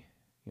 Maybe,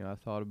 you know, I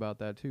thought about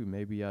that too.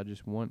 Maybe I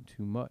just want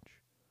too much.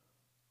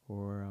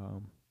 Or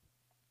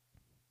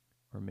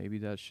maybe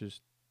that's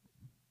just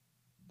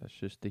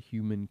the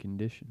human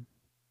condition.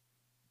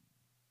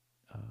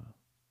 I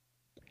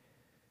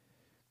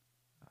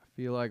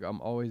feel like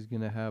I'm always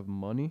going to have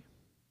money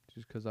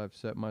just because I've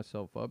set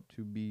myself up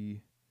to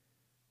be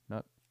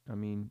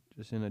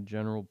just in a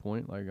general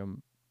point, like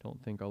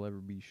don't think I'll ever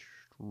be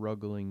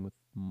struggling with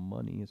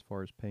money as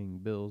far as paying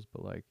bills,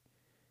 but like,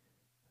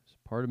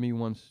 part of me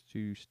wants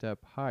to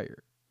step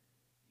higher,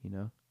 you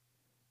know?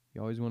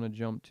 You always want to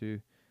jump to,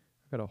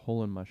 I got a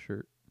hole in my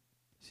shirt.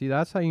 See,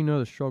 that's how you know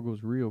the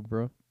struggle's real,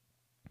 bro.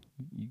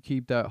 You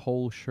keep that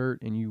whole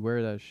shirt and you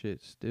wear that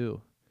shit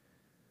still.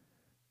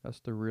 That's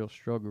the real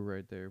struggle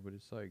right there. But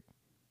it's like,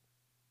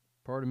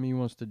 part of me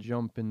wants to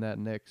jump in that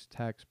next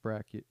tax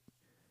bracket.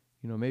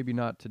 You know, maybe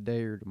not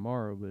today or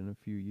tomorrow, but in a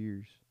few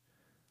years.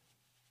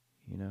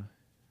 You know?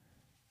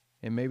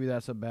 And maybe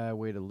that's a bad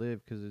way to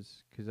live, because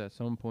at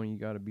some point you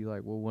got to be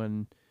like, well,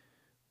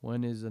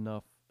 when is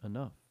enough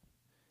enough?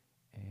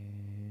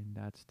 And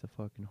that's the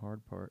fucking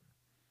hard part.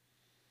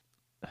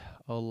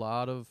 A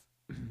lot of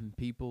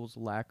people's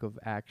lack of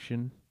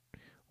action,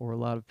 or a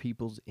lot of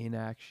people's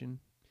inaction,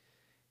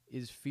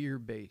 is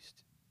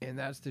fear-based. And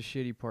that's the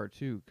shitty part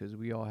too, because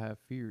we all have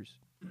fears.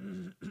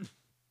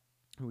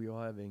 We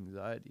all have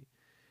anxiety.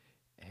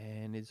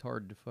 And it's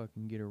hard to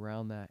fucking get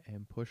around that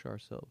and push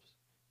ourselves.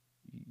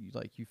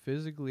 You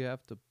physically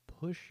have to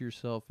push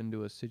yourself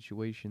into a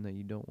situation that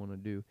you don't want to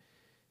do.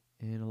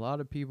 And a lot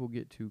of people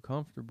get too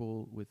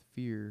comfortable with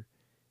fear,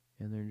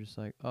 and they're just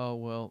like, oh,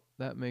 well,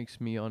 that makes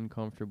me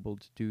uncomfortable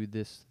to do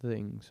this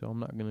thing, so I'm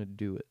not going to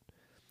do it.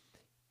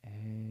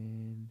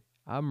 And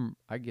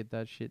I get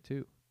that shit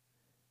too.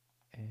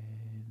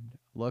 And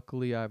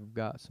luckily I've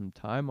got some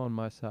time on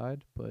my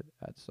side, but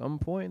at some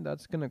point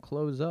that's going to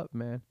close up,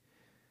 man.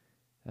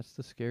 That's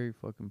the scary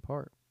fucking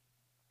part.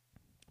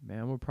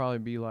 Man, we'll probably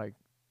be like,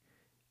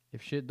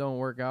 if shit don't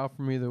work out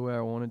for me the way I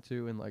want it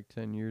to in like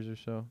 10 years or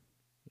so,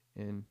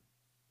 and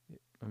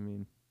I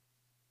mean,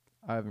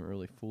 I haven't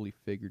really fully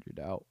figured it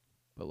out,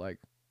 but like,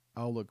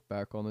 I'll look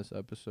back on this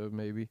episode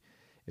maybe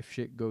if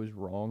shit goes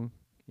wrong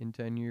in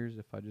 10 years,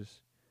 if I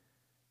just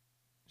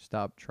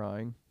stop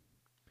trying.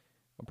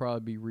 I'll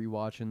probably be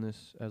rewatching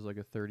this as like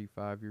a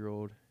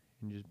 35-year-old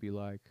and just be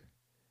like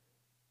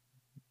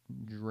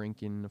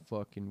drinking a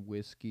fucking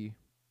whiskey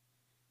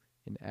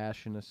and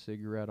ashing a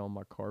cigarette on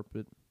my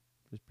carpet,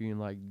 just being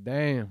like,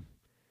 damn,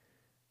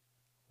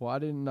 why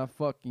didn't I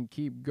fucking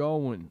keep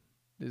going?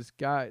 This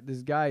guy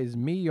is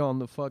me on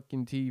the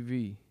fucking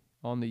TV,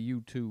 on the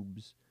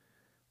YouTubes.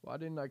 Why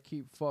didn't I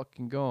keep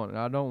fucking going? And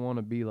I don't want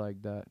to be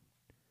like that.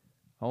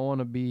 I want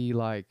to be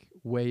like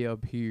way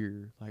up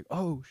here. Like,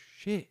 oh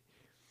shit.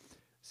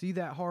 See,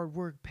 that hard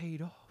work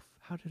paid off.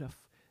 How did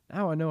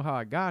now I know how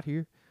I got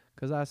here.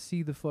 Because I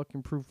see the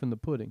fucking proof in the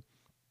pudding.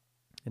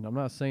 And I'm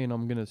not saying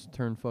I'm going to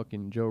turn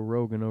fucking Joe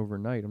Rogan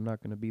overnight. I'm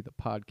not going to be the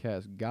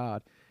podcast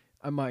god.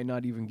 I might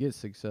not even get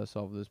success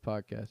off of this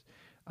podcast.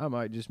 I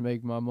might just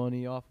make my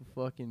money off of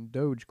fucking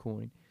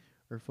Dogecoin.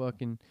 Or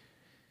fucking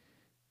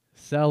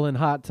selling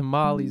hot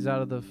tamales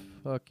out of the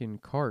fucking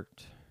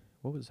cart.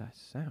 What was that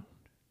sound?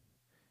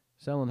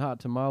 Selling hot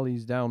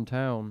tamales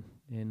downtown.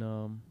 And,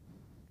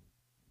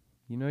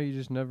 you know, you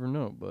just never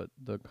know. But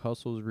the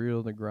hustle's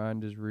real. The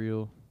grind is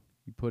real.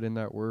 You put in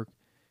that work,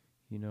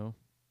 you know.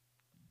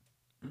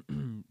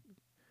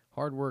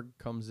 Hard work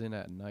comes in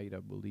at night, I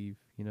believe.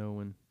 You know,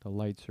 when the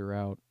lights are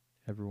out,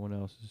 everyone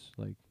else is,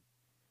 like,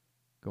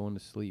 going to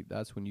sleep.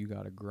 That's when you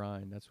got to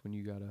grind. That's when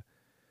you got to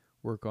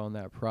work on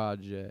that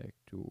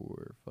project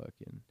or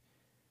fucking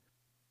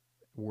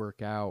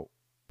work out,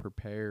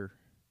 prepare,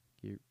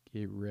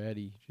 get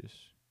ready. Just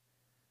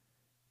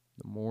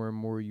the more and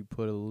more you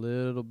put a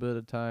little bit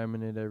of time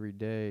in it every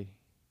day,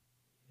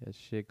 that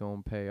shit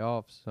gonna pay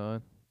off,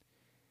 son.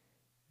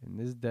 And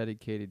this is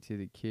dedicated to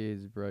the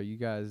kids, bro. You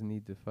guys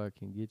need to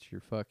fucking get your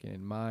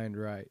fucking mind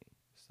right.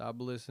 Stop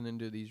listening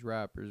to these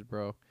rappers,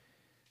 bro.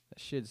 That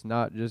shit's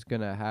not just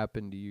gonna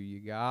happen to you. You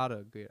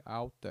gotta get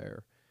out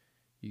there.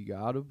 You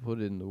gotta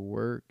put in the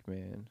work,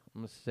 man.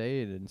 I'm gonna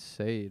say it and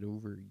say it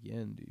over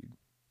again, dude.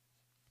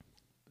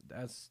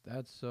 But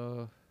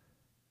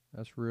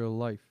that's real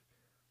life.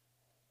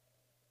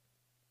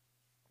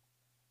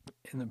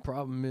 And the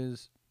problem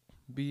is,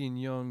 being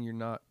young, you're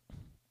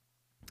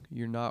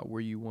not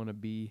where you want to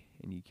be,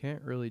 and you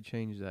can't really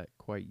change that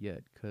quite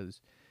yet,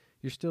 because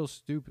you're still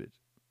stupid.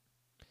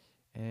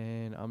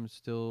 And I'm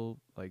still,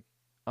 like,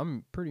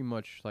 I'm pretty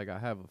much, like,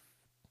 I'm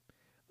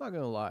not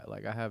gonna lie,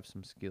 like, I have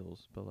some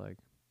skills, but, like,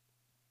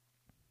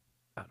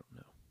 I don't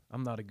know.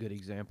 I'm not a good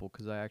example,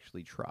 because I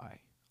actually try.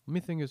 Let me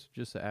think it's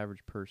just an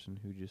average person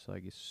who just,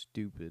 like, is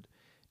stupid,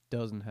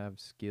 doesn't have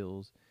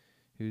skills,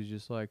 who's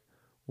just like,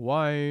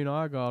 why ain't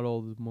I got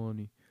all this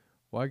money?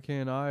 Why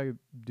can't I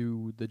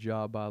do the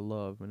job I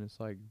love? And it's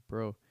like,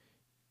 bro,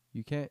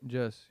 you can't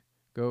just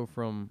go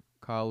from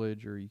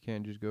college, or you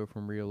can't just go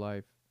from real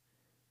life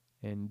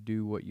and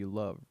do what you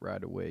love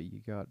right away.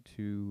 You got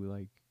to,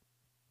 like,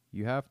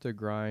 you have to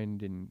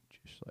grind and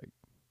just, like,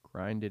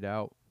 grind it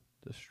out,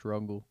 the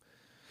struggle.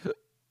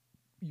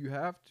 You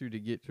have to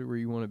get to where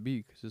you want to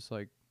be, because it's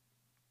like,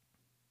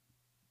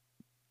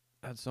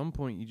 at some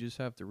point you just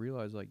have to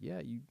realize, like, yeah,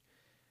 you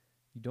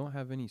don't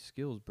have any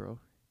skills, bro.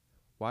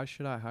 Why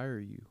should I hire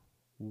you?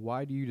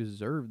 Why do you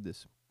deserve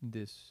this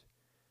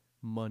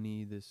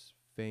money, this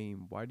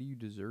fame? Why do you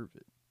deserve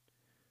it?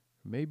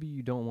 Maybe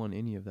you don't want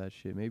any of that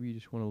shit. Maybe you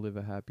just want to live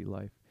a happy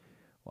life.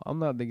 Well, I'm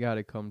not the guy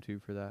to come to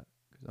for that,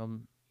 because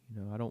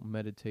I don't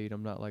meditate.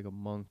 I'm not like a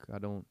monk.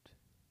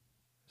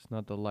 It's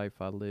not the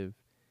life I live.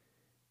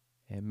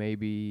 And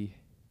maybe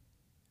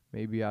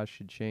I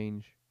should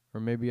change, or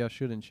maybe I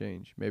shouldn't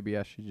change. Maybe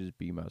I should just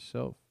be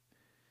myself.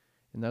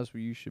 And that's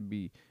what you should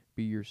be.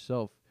 Be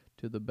yourself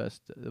to the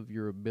best of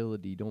your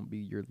ability. Don't be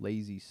your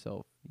lazy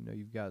self. You know,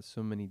 you've got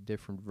so many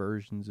different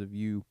versions of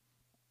you.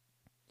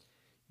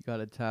 You got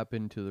to tap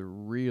into the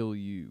real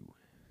you.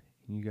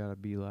 And you got to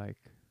be like,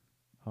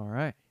 all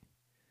right,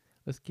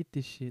 let's get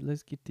this shit.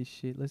 Let's get this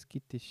shit. Let's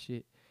get this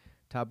shit.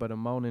 Top of the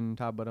morning,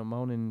 top of the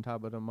morning,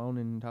 top of the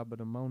morning, top of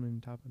the morning,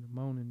 top of the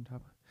morning,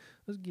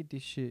 Let's get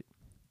this shit.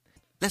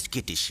 Let's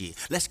get this shit.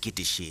 Let's get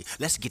this shit.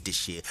 Let's get this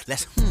shit.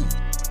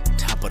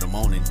 Top of the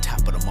morning,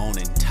 top of the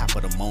morning, top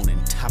of the morning,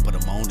 top of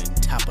the morning,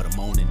 top of the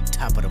morning,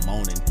 top of the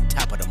morning,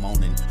 top of the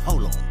morning.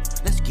 Hold on.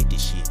 Let's get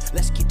this shit.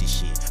 Let's get this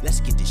shit. Let's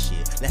get this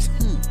shit.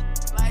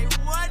 Like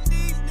what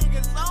these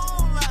niggas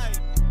on like?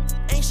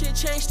 Ain't shit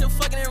changed, still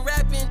fucking and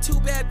rapping. Two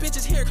bad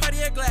bitches here,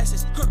 Cartier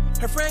glasses.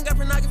 Her friend got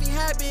pornography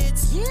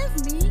habits.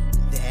 Give me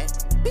That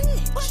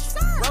bitch. what's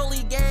up?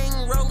 Rolly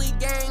gang, rolly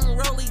gang,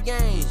 rolly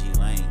gang. Easy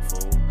lane,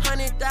 fool.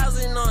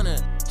 100,000 on her.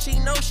 She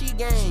know she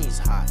gang. She's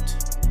hot.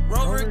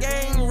 Rover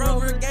gang,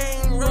 Rover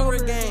gang, Rover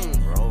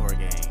gang. Rover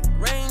gang.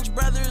 Range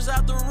brothers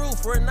out the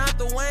roof, we're not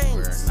the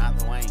Waynes. We're not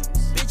the Waynes.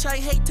 Bitch, I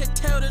hate to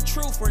tell the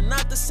truth, we're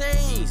not the same.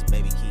 He's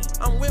Baby King.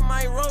 I'm with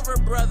my Rover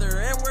brother,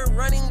 and we're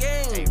running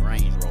game. A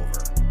Range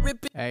Rover.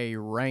 Rip it. A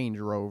Range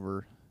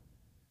Rover.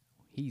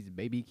 He's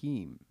Baby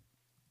Keem.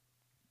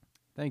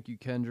 Thank you,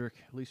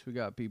 Kendrick. At least we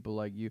got people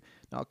like you.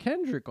 Now,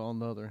 Kendrick, on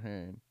the other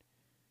hand,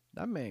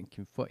 that man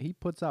can he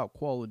puts out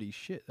quality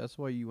shit. That's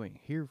why you ain't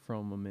hear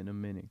from him in a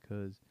minute,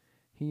 because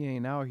he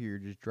ain't out here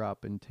just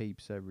dropping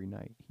tapes every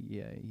night.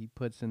 He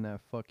puts in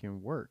that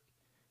fucking work.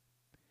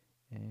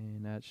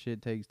 And that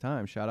shit takes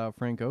time. Shout out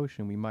Frank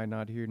Ocean. We might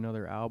not hear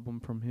another album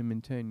from him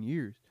in 10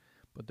 years.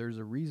 But there's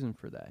a reason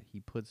for that. He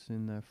puts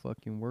in that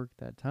fucking work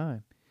that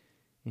time.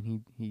 And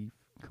he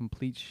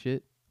completes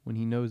shit when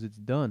he knows it's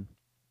done.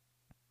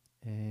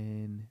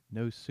 And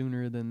no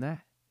sooner than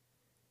that.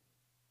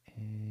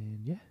 And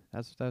yeah,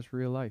 that's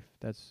real life.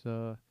 That's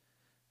about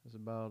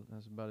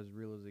as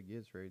real as it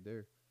gets right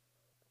there.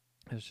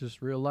 It's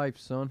just real life,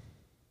 son.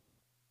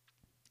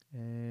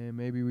 And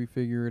maybe we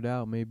figure it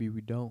out, maybe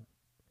we don't.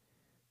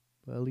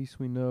 But at least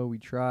we know we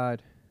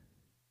tried.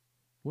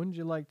 Wouldn't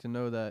you like to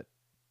know that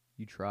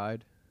you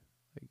tried?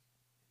 Like,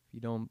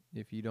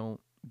 if you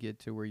don't get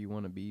to where you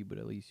want to be, but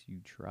at least you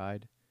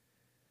tried.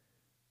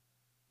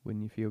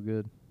 Wouldn't you feel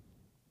good?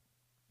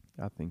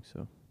 I think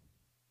so.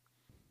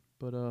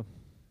 But it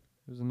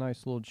was a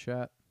nice little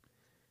chat.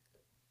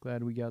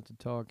 Glad we got to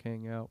talk,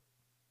 hang out,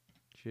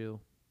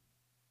 chill,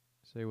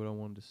 say what I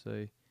wanted to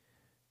say,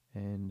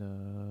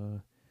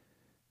 and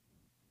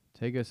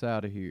take us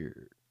out of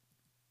here.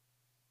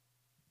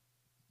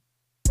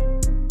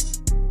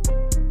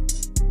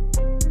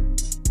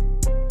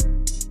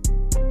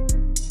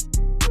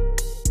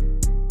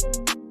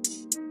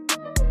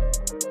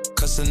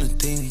 Custom the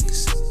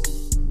things,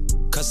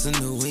 custom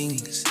the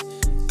wings.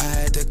 I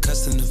had to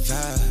custom the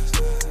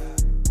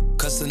vibe,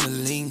 custom the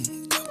link.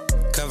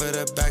 Cover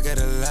the back of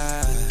the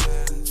lie,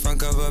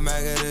 front cover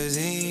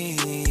magazine.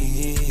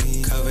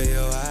 Cover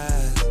your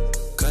eyes,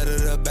 cut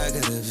it up back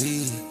of the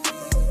V.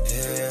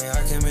 Yeah,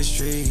 our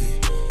chemistry,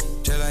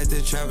 just like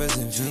the trappers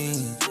and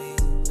fiends.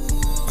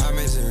 My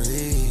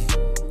misery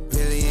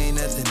really ain't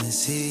nothing to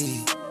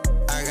see.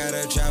 I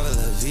gotta travel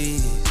a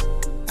V.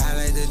 I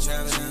like to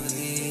travel a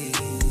V.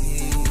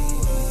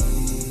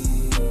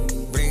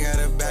 Bring out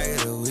a bag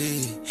of the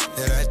weed.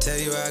 Did I tell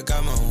you I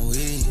got my own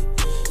weed?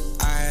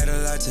 I had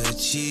a lot to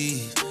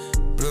achieve.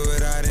 Blew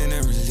it out in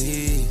a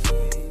relief.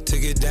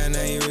 Took it down,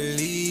 now you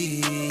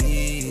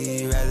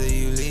relieve. Rather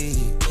you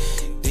leave,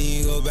 then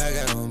you go back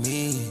out on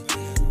me.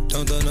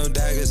 Don't throw no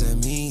daggers at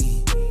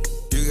me.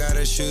 You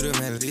gotta shoot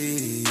 'em at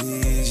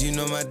least. You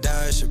know my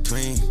dog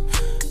supreme.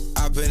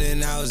 I put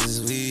in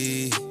houses,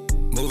 we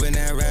moving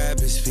at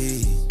rapid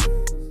speed.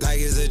 Like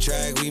it's a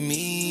track we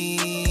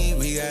meet.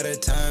 We gotta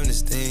time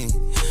this thing.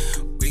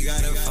 We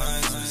gotta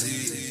find some Z.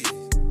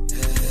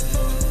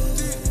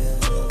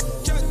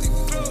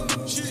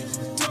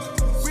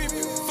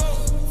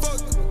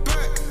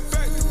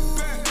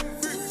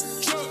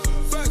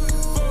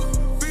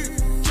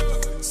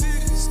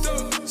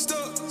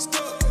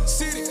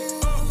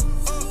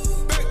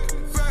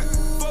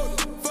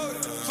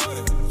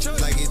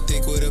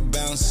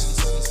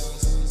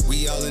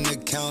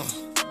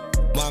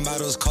 Wine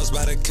bottles cost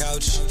by the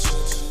couch.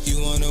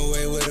 You on the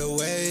way with a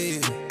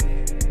wave.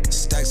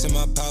 Stacks in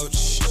my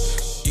pouch.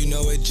 You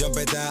know it jump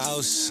at the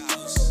house.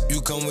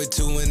 You come with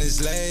two when it's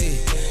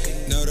late.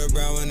 Know the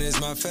brown one is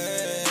my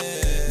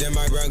fave. Then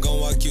my brown gon'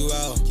 walk you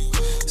out.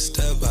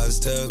 Step by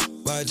step,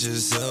 watch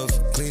yourself.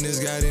 Cleaners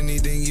got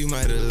anything you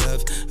might have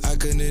left. I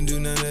couldn't do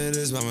none of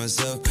this by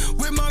myself.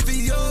 With my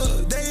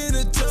VO, they in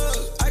the tub.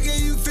 I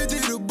gave you 50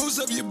 to boost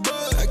up your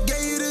butt. I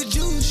gave you the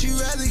juice, you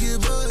rather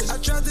get buzzed. I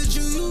tried to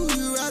chew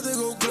you rather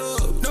go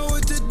club. Know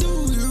what to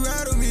do, you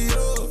rattle me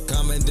up.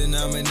 Common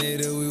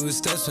denominator, we was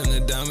steps from the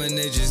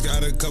dominators.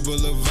 Got a couple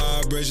of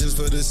vibrations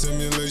for the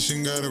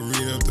simulation. Gotta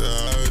read up the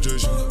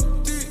hydration.